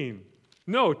 14.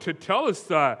 No,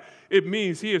 tetelestai, it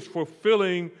means he is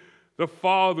fulfilling the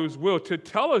Father's will.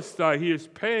 Tetelestai, he is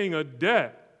paying a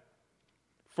debt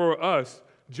for us.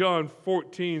 John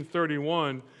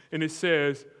 14:31, and it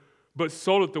says, but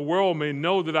so that the world may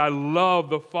know that I love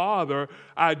the Father,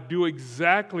 I do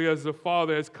exactly as the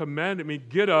Father has commanded me.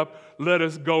 Get up, let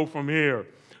us go from here.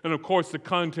 And of course, the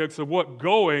context of what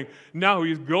going, now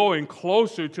he's going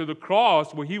closer to the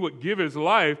cross where he would give his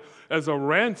life as a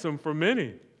ransom for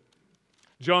many.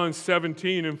 John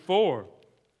 17:4.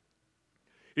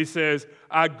 He says,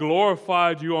 I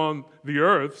glorified you on the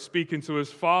earth, speaking to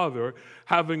his Father,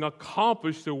 having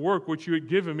accomplished the work which you had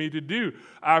given me to do.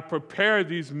 I prepared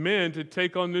these men to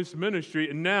take on this ministry,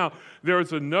 and now there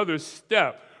is another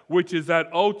step, which is that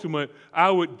ultimate,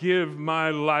 I would give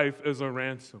my life as a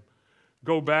ransom.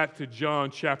 Go back to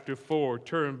John chapter 4.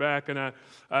 Turn back, and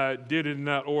I did it in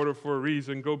that order for a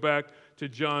reason. Go back to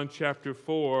John chapter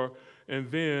 4, and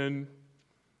then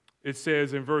it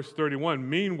says in verse 31,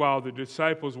 meanwhile the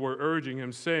disciples were urging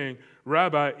him, saying,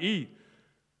 Rabbi, eat.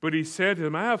 But he said to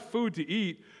them, I have food to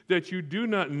eat that you do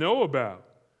not know about.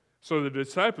 So the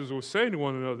disciples were saying to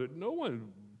one another, no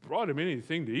one brought him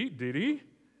anything to eat, did he?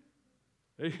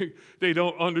 They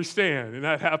don't understand, and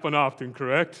that happened often,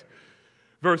 correct?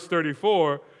 Verse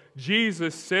 34,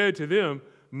 Jesus said to them,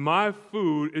 my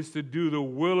food is to do the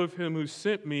will of him who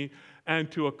sent me and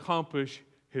to accomplish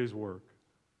his work.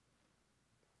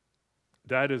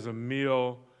 That is a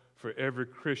meal for every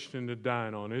Christian to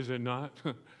dine on, is it not?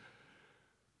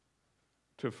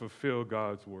 To fulfill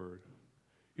God's word.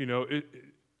 You know,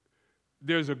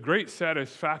 there's a great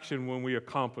satisfaction when we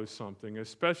accomplish something,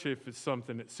 especially if it's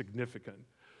something that's significant.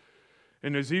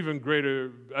 And there's even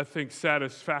greater, I think,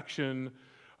 satisfaction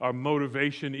or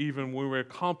motivation even when we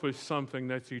accomplish something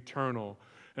that's eternal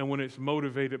and when it's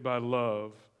motivated by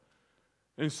love.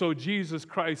 And so Jesus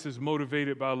Christ is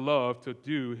motivated by love to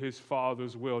do his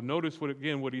Father's will. Notice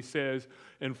what he says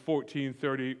in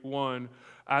 14:31.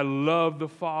 I love the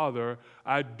Father.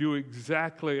 I do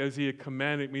exactly as he had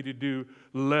commanded me to do.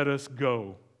 Let us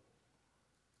go.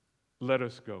 Let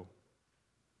us go.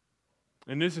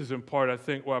 And this is in part, I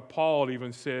think, why Paul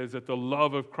even says that the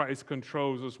love of Christ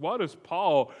controls us. Why does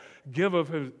Paul give of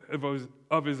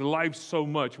his life so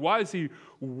much? Why is he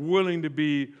willing to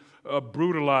be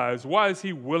brutalized? Why is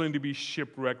he willing to be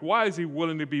shipwrecked? Why is he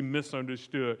willing to be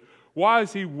misunderstood? Why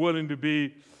is he willing to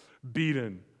be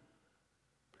beaten?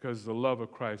 Because the love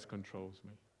of Christ controls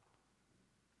me.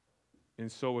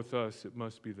 And so with us, it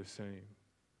must be the same.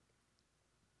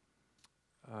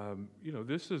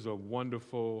 This is a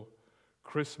wonderful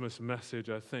Christmas message,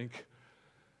 I think.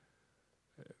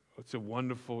 It's a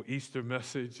wonderful Easter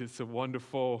message. It's a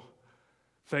wonderful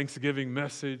Thanksgiving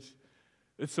message.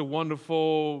 It's a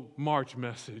wonderful March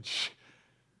message.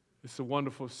 It's a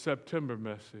wonderful September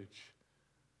message.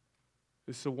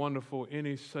 It's a wonderful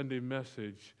any Sunday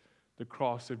message, the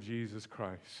cross of Jesus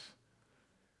Christ.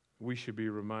 We should be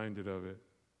reminded of it.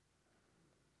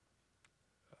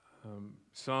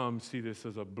 Some see this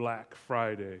as a Black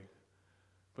Friday,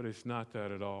 but it's not that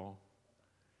at all.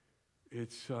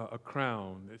 It's a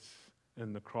crown. It's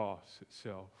in the cross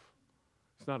itself.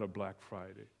 It's not a Black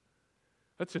Friday.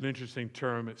 That's an interesting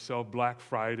term itself, Black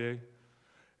Friday.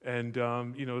 And,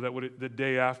 the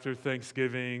day after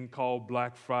Thanksgiving called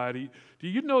Black Friday. Do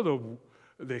you know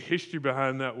the history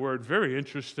behind that word? Very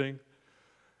interesting.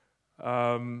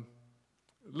 Listen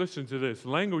to this.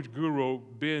 Language guru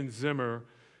Ben Zimmer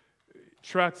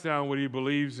tracks down what he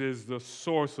believes is the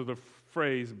source of the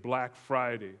phrase Black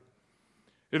Friday.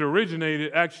 It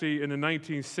originated actually in the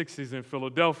 1960s in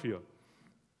Philadelphia.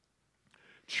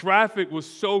 Traffic was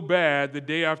so bad the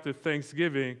day after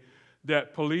Thanksgiving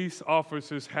that police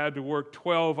officers had to work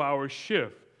 12-hour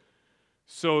shift.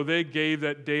 So they gave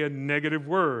that day a negative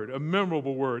word, a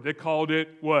memorable word. They called it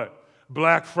what?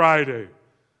 Black Friday.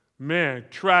 Man,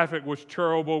 traffic was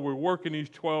terrible. We're working these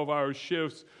 12-hour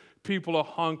shifts. People are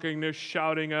honking. They're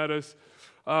shouting at us.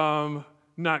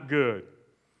 Not good.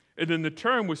 And then the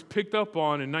term was picked up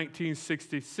on in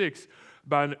 1966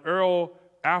 by an Earl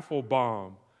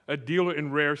Applebaum, a dealer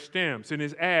in rare stamps. In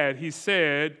his ad, he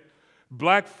said,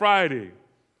 Black Friday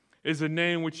is a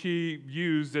name which he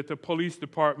used that the police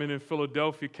department in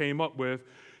Philadelphia came up with.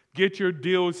 Get your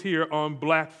deals here on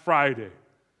Black Friday.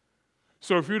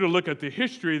 So if you were to look at the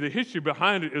history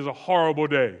behind it is a horrible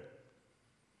day.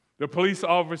 The police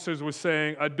officers were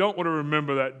saying, I don't want to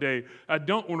remember that day. I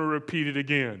don't want to repeat it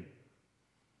again.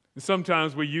 And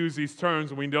sometimes we use these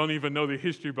terms and we don't even know the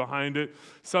history behind it.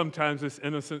 Sometimes it's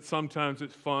innocent, sometimes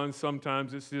it's fun,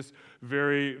 sometimes it's just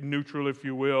very neutral, if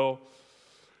you will.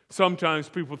 Sometimes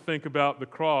people think about the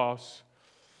cross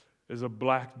as a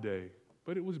black day,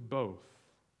 but it was both.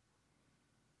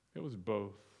 It was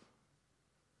both.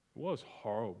 It was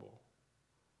horrible.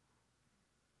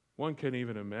 One can't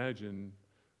even imagine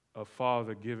a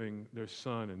father giving their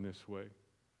son in this way.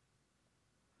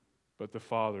 But the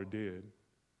father did.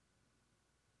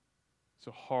 It's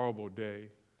a horrible day.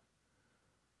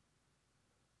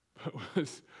 But it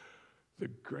was the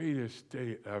greatest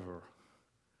day ever.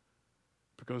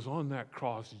 Because on that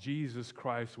cross, Jesus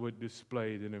Christ would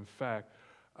display that, in fact,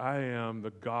 I am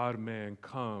the God-man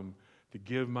come to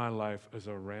give my life as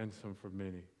a ransom for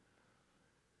many.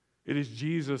 It is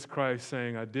Jesus Christ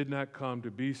saying, I did not come to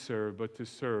be served, but to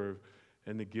serve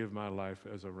and to give my life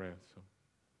as a ransom.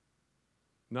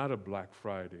 Not a Black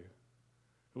Friday.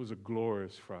 It was a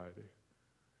glorious Friday.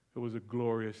 It was a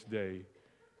glorious day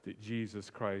that Jesus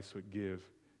Christ would give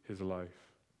his life.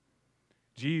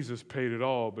 Jesus paid it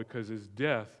all because his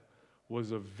death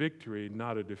was a victory,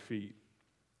 not a defeat.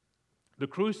 The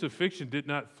crucifixion did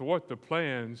not thwart the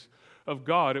plans of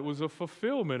God. It was a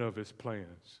fulfillment of his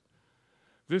plans.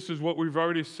 This is what we've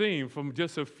already seen from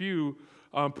just a few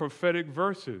prophetic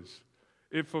verses.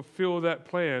 It fulfilled that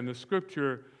plan. The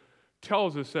scripture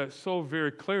tells us that so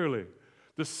very clearly.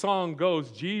 The song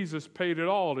goes, Jesus paid it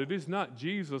all. It is not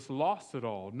Jesus lost it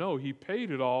all. No, he paid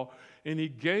it all, and he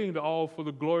gained all for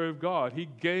the glory of God. He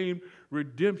gained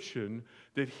redemption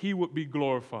that he would be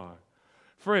glorified.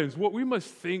 Friends, what we must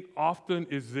think often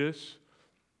is this.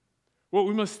 Why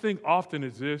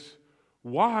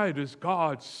does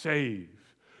God save?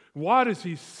 Why does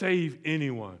he save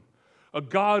anyone? A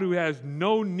God who has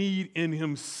no need in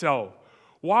himself.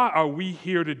 Why are we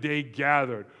here today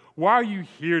gathered? Why are you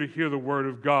here to hear the word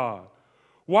of God?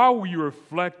 Why will you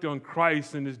reflect on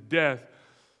Christ and his death?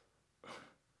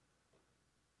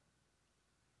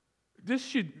 This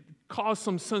should cause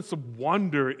some sense of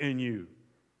wonder in you.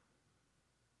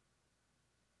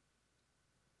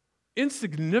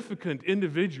 Insignificant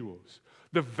individuals,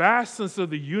 the vastness of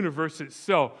the universe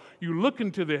itself. You look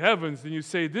into the heavens and you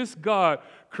say, this God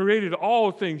created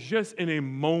all things just in a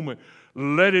moment.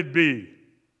 Let it be.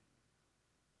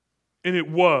 And it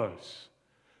was.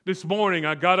 This morning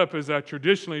I got up as I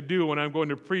traditionally do when I'm going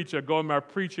to preach. I go on my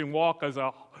preaching walk as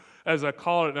I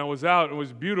call it, and I was out and it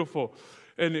was beautiful.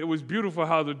 And it was beautiful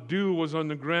how the dew was on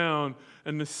the ground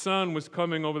and the sun was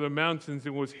coming over the mountains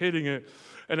and was hitting it.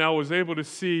 And I was able to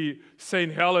see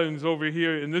St. Helens over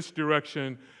here in this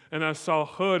direction, and I saw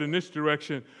Hood in this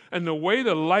direction. And the way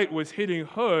the light was hitting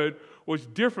Hood was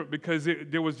different because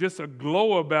there was just a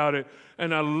glow about it,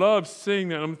 and I loved seeing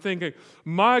that. I'm thinking,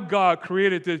 my God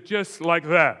created this just like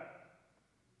that.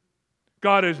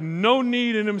 God has no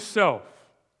need in himself.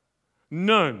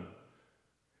 None.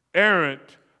 Errant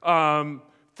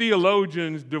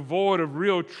theologians devoid of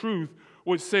real truth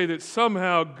would say that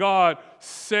somehow God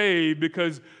saved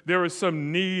because there is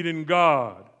some need in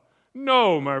God.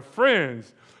 No, my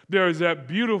friends, there is that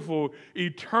beautiful,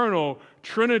 eternal,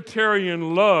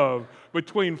 Trinitarian love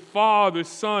between Father,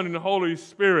 Son, and Holy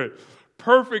Spirit.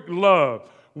 Perfect love.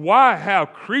 Why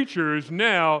have creatures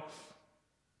now?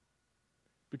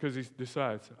 Because he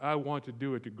decides, I want to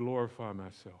do it to glorify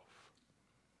myself.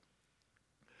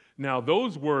 Now,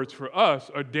 those words for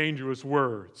us are dangerous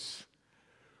words.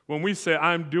 When we say,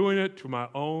 I'm doing it to my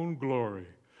own glory.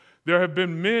 There have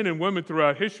been men and women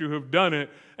throughout history who have done it,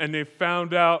 and they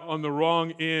found out on the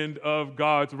wrong end of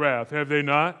God's wrath. Have they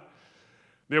not?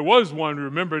 There was one,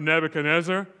 remember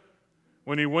Nebuchadnezzar?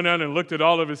 When he went out and looked at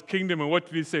all of his kingdom, and what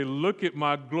did he say? Look at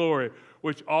my glory,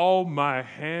 which all my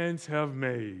hands have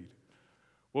made.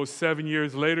 Well, 7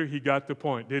 years later, he got the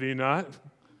point, did he not?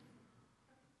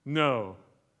 No.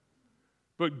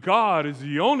 But God is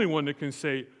the only one that can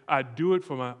say, I do it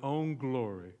for my own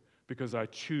glory because I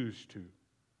choose to.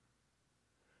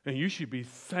 And you should be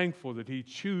thankful that he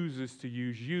chooses to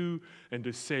use you and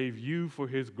to save you for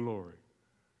his glory.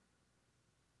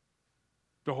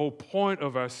 The whole point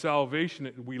of our salvation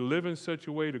is that we live in such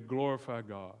a way to glorify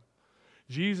God.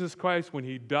 Jesus Christ, when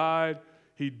he died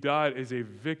as a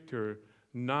victor,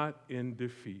 not in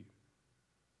defeat.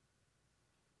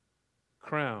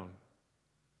 Crown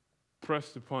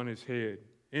pressed upon his head,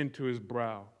 into his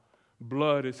brow.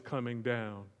 Blood is coming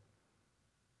down.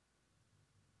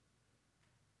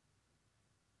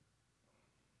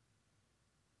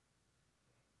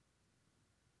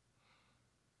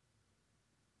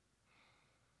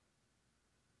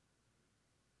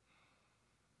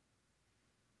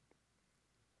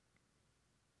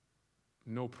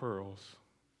 No pearls,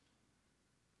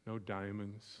 no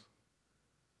diamonds,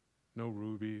 no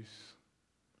rubies,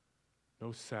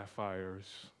 no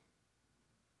sapphires,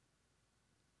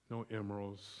 no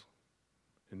emeralds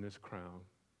in this crown.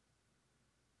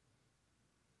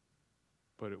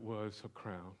 But it was a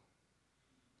crown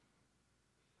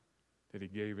that he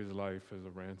gave his life as a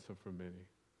ransom for many.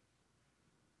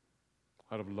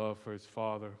 Out of love for his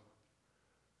Father,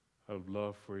 out of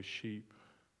love for his sheep,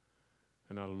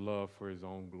 and out of love for his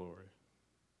own glory.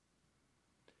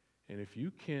 And if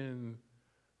you can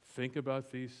think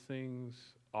about these things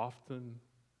often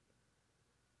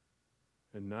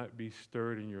and not be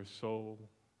stirred in your soul,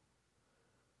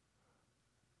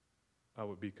 I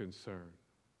would be concerned.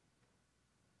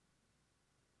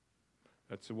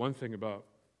 That's the one thing about,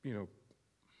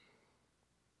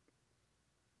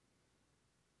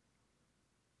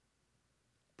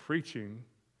 preaching.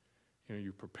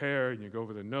 You prepare and you go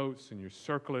over the notes and you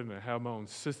circle it, and I have my own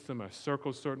system. I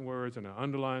circle certain words and I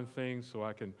underline things so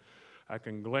I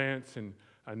can glance and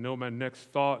I know my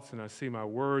next thoughts and I see my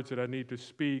words that I need to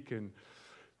speak. And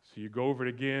so you go over it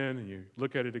again and you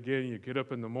look at it again. You get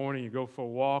up in the morning, you go for a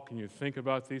walk and you think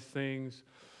about these things.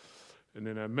 And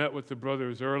then I met with the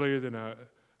brothers earlier, then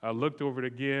I looked over it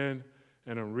again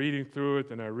and I'm reading through it.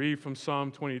 Then I read from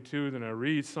Psalm 22, then I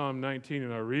read Psalm 19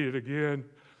 and I read it again.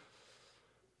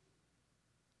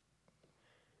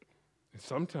 And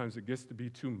sometimes it gets to be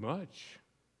too much.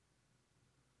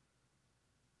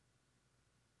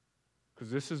 Because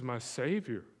this is my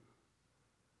Savior.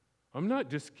 I'm not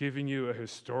just giving you a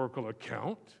historical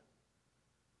account.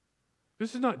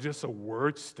 This is not just a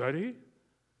word study.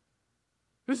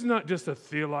 This is not just a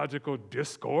theological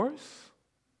discourse.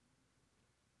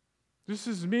 This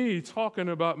is me talking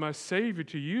about my Savior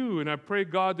to you, and I pray,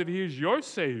 God, that he is your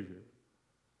Savior.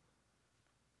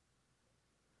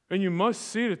 And you must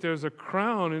see that there's a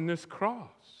crown in this cross.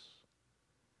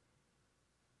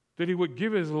 That he would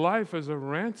give his life as a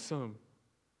ransom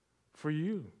for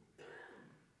you.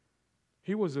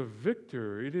 He was a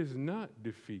victor. It is not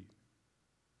defeat.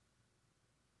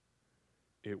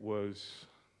 It was,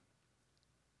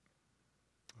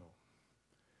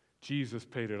 Jesus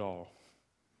paid it all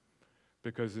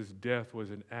because his death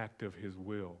was an act of his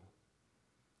will.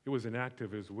 It was an act of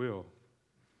his will.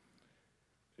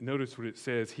 Notice what it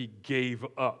says, he gave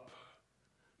up.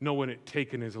 No one had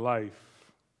taken his life.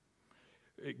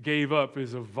 It gave up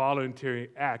is a voluntary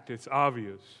act. It's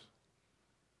obvious.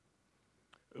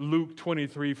 Luke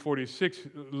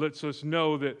 23:46 lets us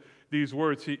know that these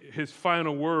words, his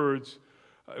final words,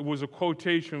 was a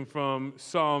quotation from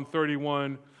Psalm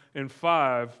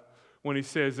 31:5 when he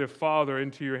says, Father,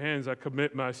 into your hands I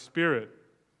commit my spirit.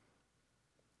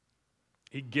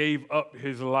 He gave up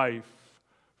his life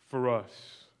for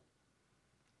us.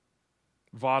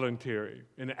 Voluntary,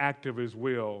 an act of his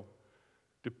will,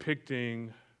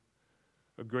 depicting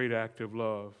a great act of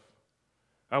love.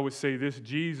 I would say this,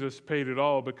 Jesus paid it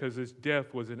all because his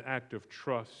death was an act of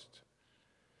trust.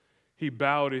 He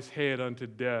bowed his head unto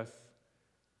death.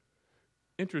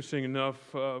 Interesting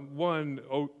enough, one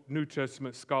New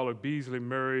Testament scholar, Beasley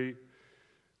Murray,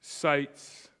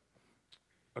 cites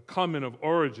a comment of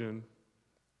Origen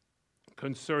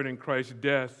concerning Christ's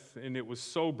death, and it was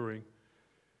sobering.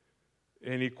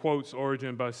 And he quotes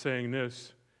Origen by saying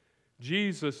this,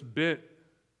 Jesus bent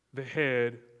the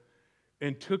head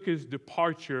and took his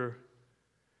departure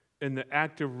in the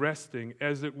act of resting,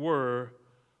 as it were,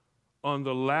 on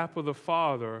the lap of the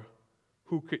Father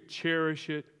who could cherish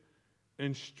it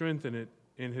and strengthen it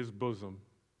in his bosom.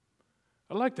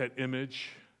 I like that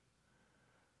image.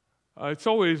 It's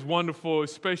always wonderful,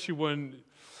 especially when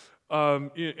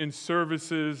in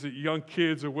services, young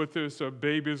kids are with us or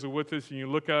babies are with us, and you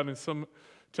look out and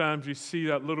sometimes you see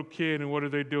that little kid and what are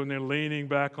they doing? They're leaning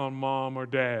back on mom or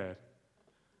dad.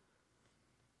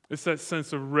 It's that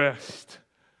sense of rest.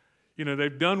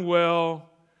 They've done well.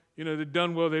 they're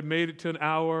done well. They made it to an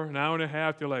hour and a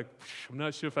half. They're like, I'm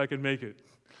not sure if I can make it.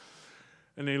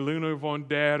 And they lean over on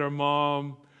dad or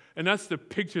mom. And that's the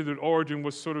picture that Origen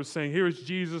was sort of saying. Here is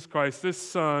Jesus Christ, this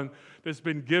son that's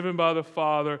been given by the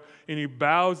Father, and he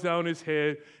bows down his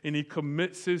head, and he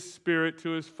commits his spirit to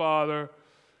his Father.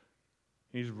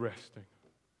 He's resting.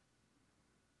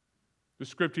 The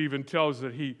scripture even tells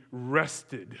that he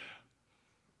rested.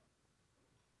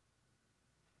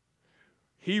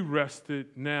 He rested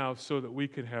now so that we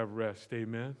could have rest,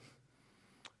 amen?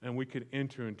 And we could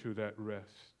enter into that rest.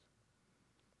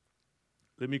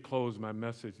 Let me close my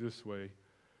message this way.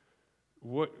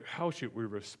 How should we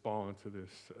respond to this?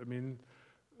 I mean,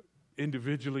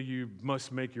 individually, you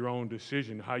must make your own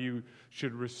decision how you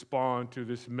should respond to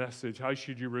this message. How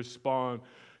should you respond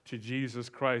to Jesus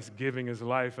Christ giving his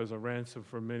life as a ransom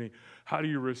for many? How do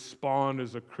you respond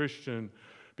as a Christian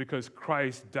because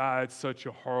Christ died such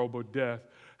a horrible death?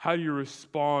 How do you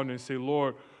respond and say,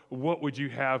 Lord, what would you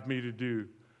have me to do?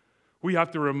 We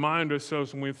have to remind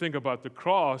ourselves when we think about the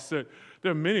cross that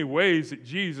there are many ways that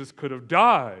Jesus could have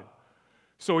died.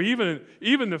 So even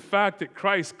the fact that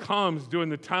Christ comes during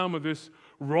the time of this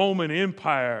Roman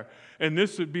Empire, and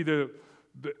this would be the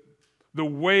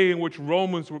way in which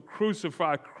Romans would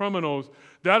crucify criminals,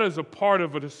 that is a part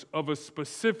of a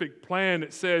specific plan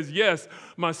that says, yes,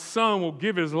 my son will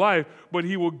give his life, but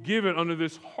he will give it under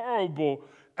this horrible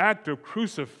act of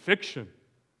crucifixion.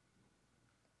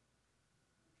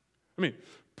 I mean,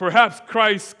 perhaps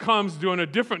Christ comes during a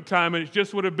different time, and it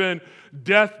just would have been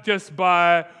death just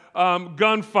by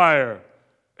gunfire.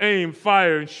 Aim,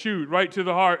 fire, and shoot right to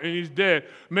the heart, and he's dead.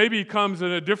 Maybe he comes in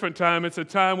a different time. It's a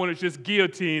time when it's just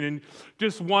guillotine and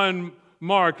just one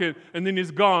mark, and then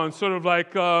he's gone, sort of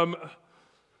like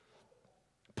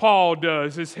Paul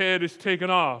does. His head is taken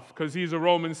off because he's a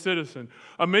Roman citizen.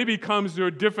 Or maybe he comes to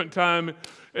a different time,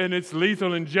 and it's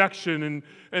lethal injection,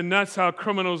 and that's how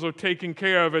criminals are taken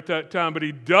care of at that time. But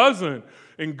he doesn't.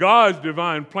 In God's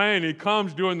divine plan, he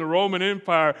comes during the Roman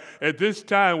Empire at this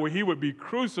time where he would be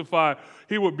crucified,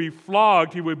 he would be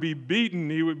flogged, he would be beaten,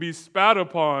 he would be spat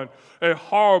upon, a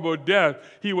horrible death.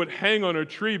 He would hang on a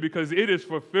tree because it is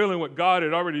fulfilling what God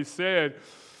had already said,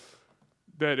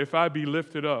 that if I be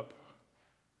lifted up.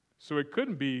 So it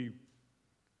couldn't be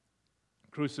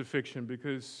crucifixion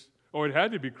or it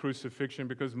had to be crucifixion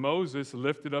because Moses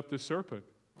lifted up the serpent.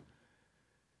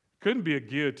 Couldn't be a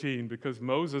guillotine because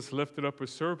Moses lifted up a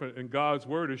serpent, and God's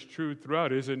word is true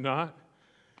throughout, is it not?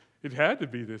 It had to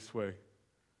be this way.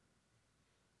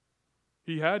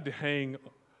 He had to hang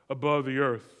above the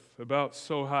earth, about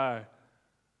so high.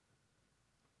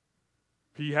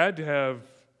 He had to have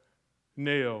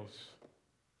nails.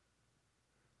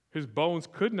 His bones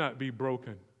could not be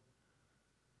broken.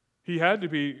 He had to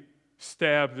be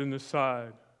stabbed in the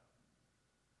side.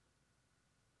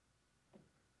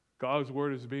 God's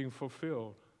word is being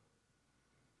fulfilled.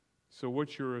 So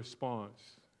what's your response?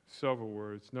 Several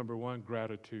words. Number one,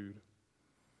 gratitude.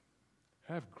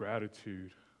 Have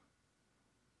gratitude.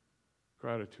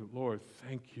 Gratitude. Lord,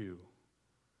 thank you.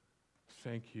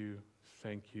 Thank you.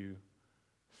 Thank you.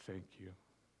 Thank you.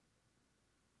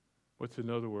 What's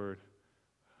another word?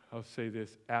 I'll say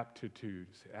this, aptitude.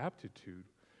 Say, aptitude.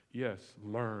 Yes,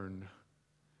 learn.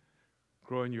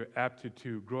 Grow in your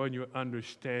aptitude. Grow in your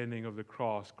understanding of the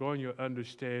cross. Grow in your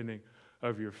understanding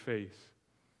of your faith.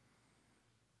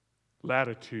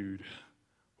 Latitude.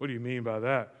 What do you mean by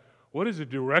that? What is the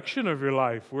direction of your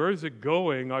life? Where is it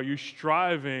going? Are you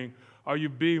striving? Are you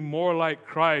being more like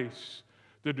Christ?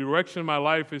 The direction of my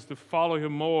life is to follow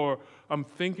him more. I'm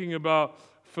thinking about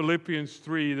Philippians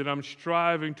 3, that I'm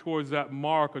striving towards that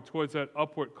mark or towards that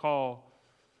upward call.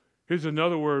 Here's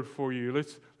another word for you.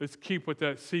 Let's keep with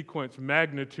that sequence,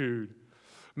 magnitude.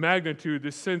 Magnitude,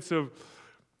 the sense of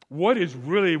what is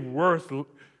really worth,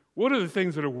 what are the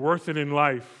things that are worth it in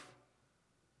life?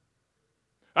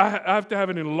 I have to have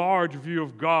an enlarged view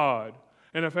of God.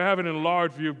 And if I have an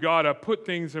enlarged view of God, I put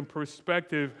things in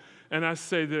perspective and I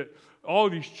say that all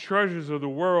these treasures of the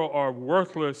world are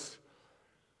worthless.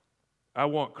 I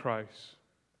want Christ.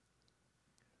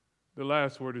 The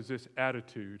last word is this,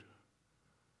 attitude.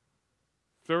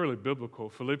 Thoroughly biblical.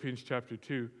 Philippians chapter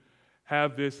 2.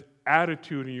 Have this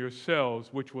attitude in yourselves,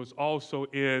 which was also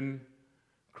in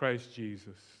Christ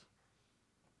Jesus.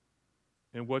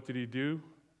 And what did he do?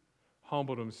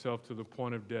 Humbled himself to the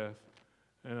point of death.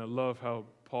 And I love how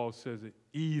Paul says it,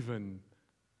 even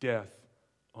death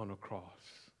on a cross.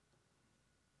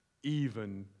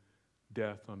 Even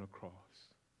death on a cross.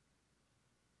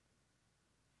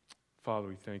 Father,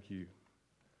 we thank you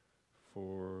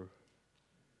for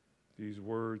these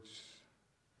words.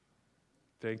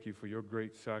 Thank you for your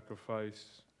great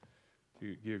sacrifice.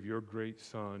 to give your great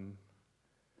Son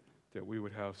that we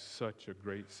would have such a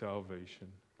great salvation.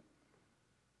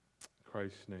 In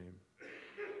Christ's name,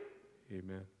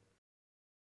 amen.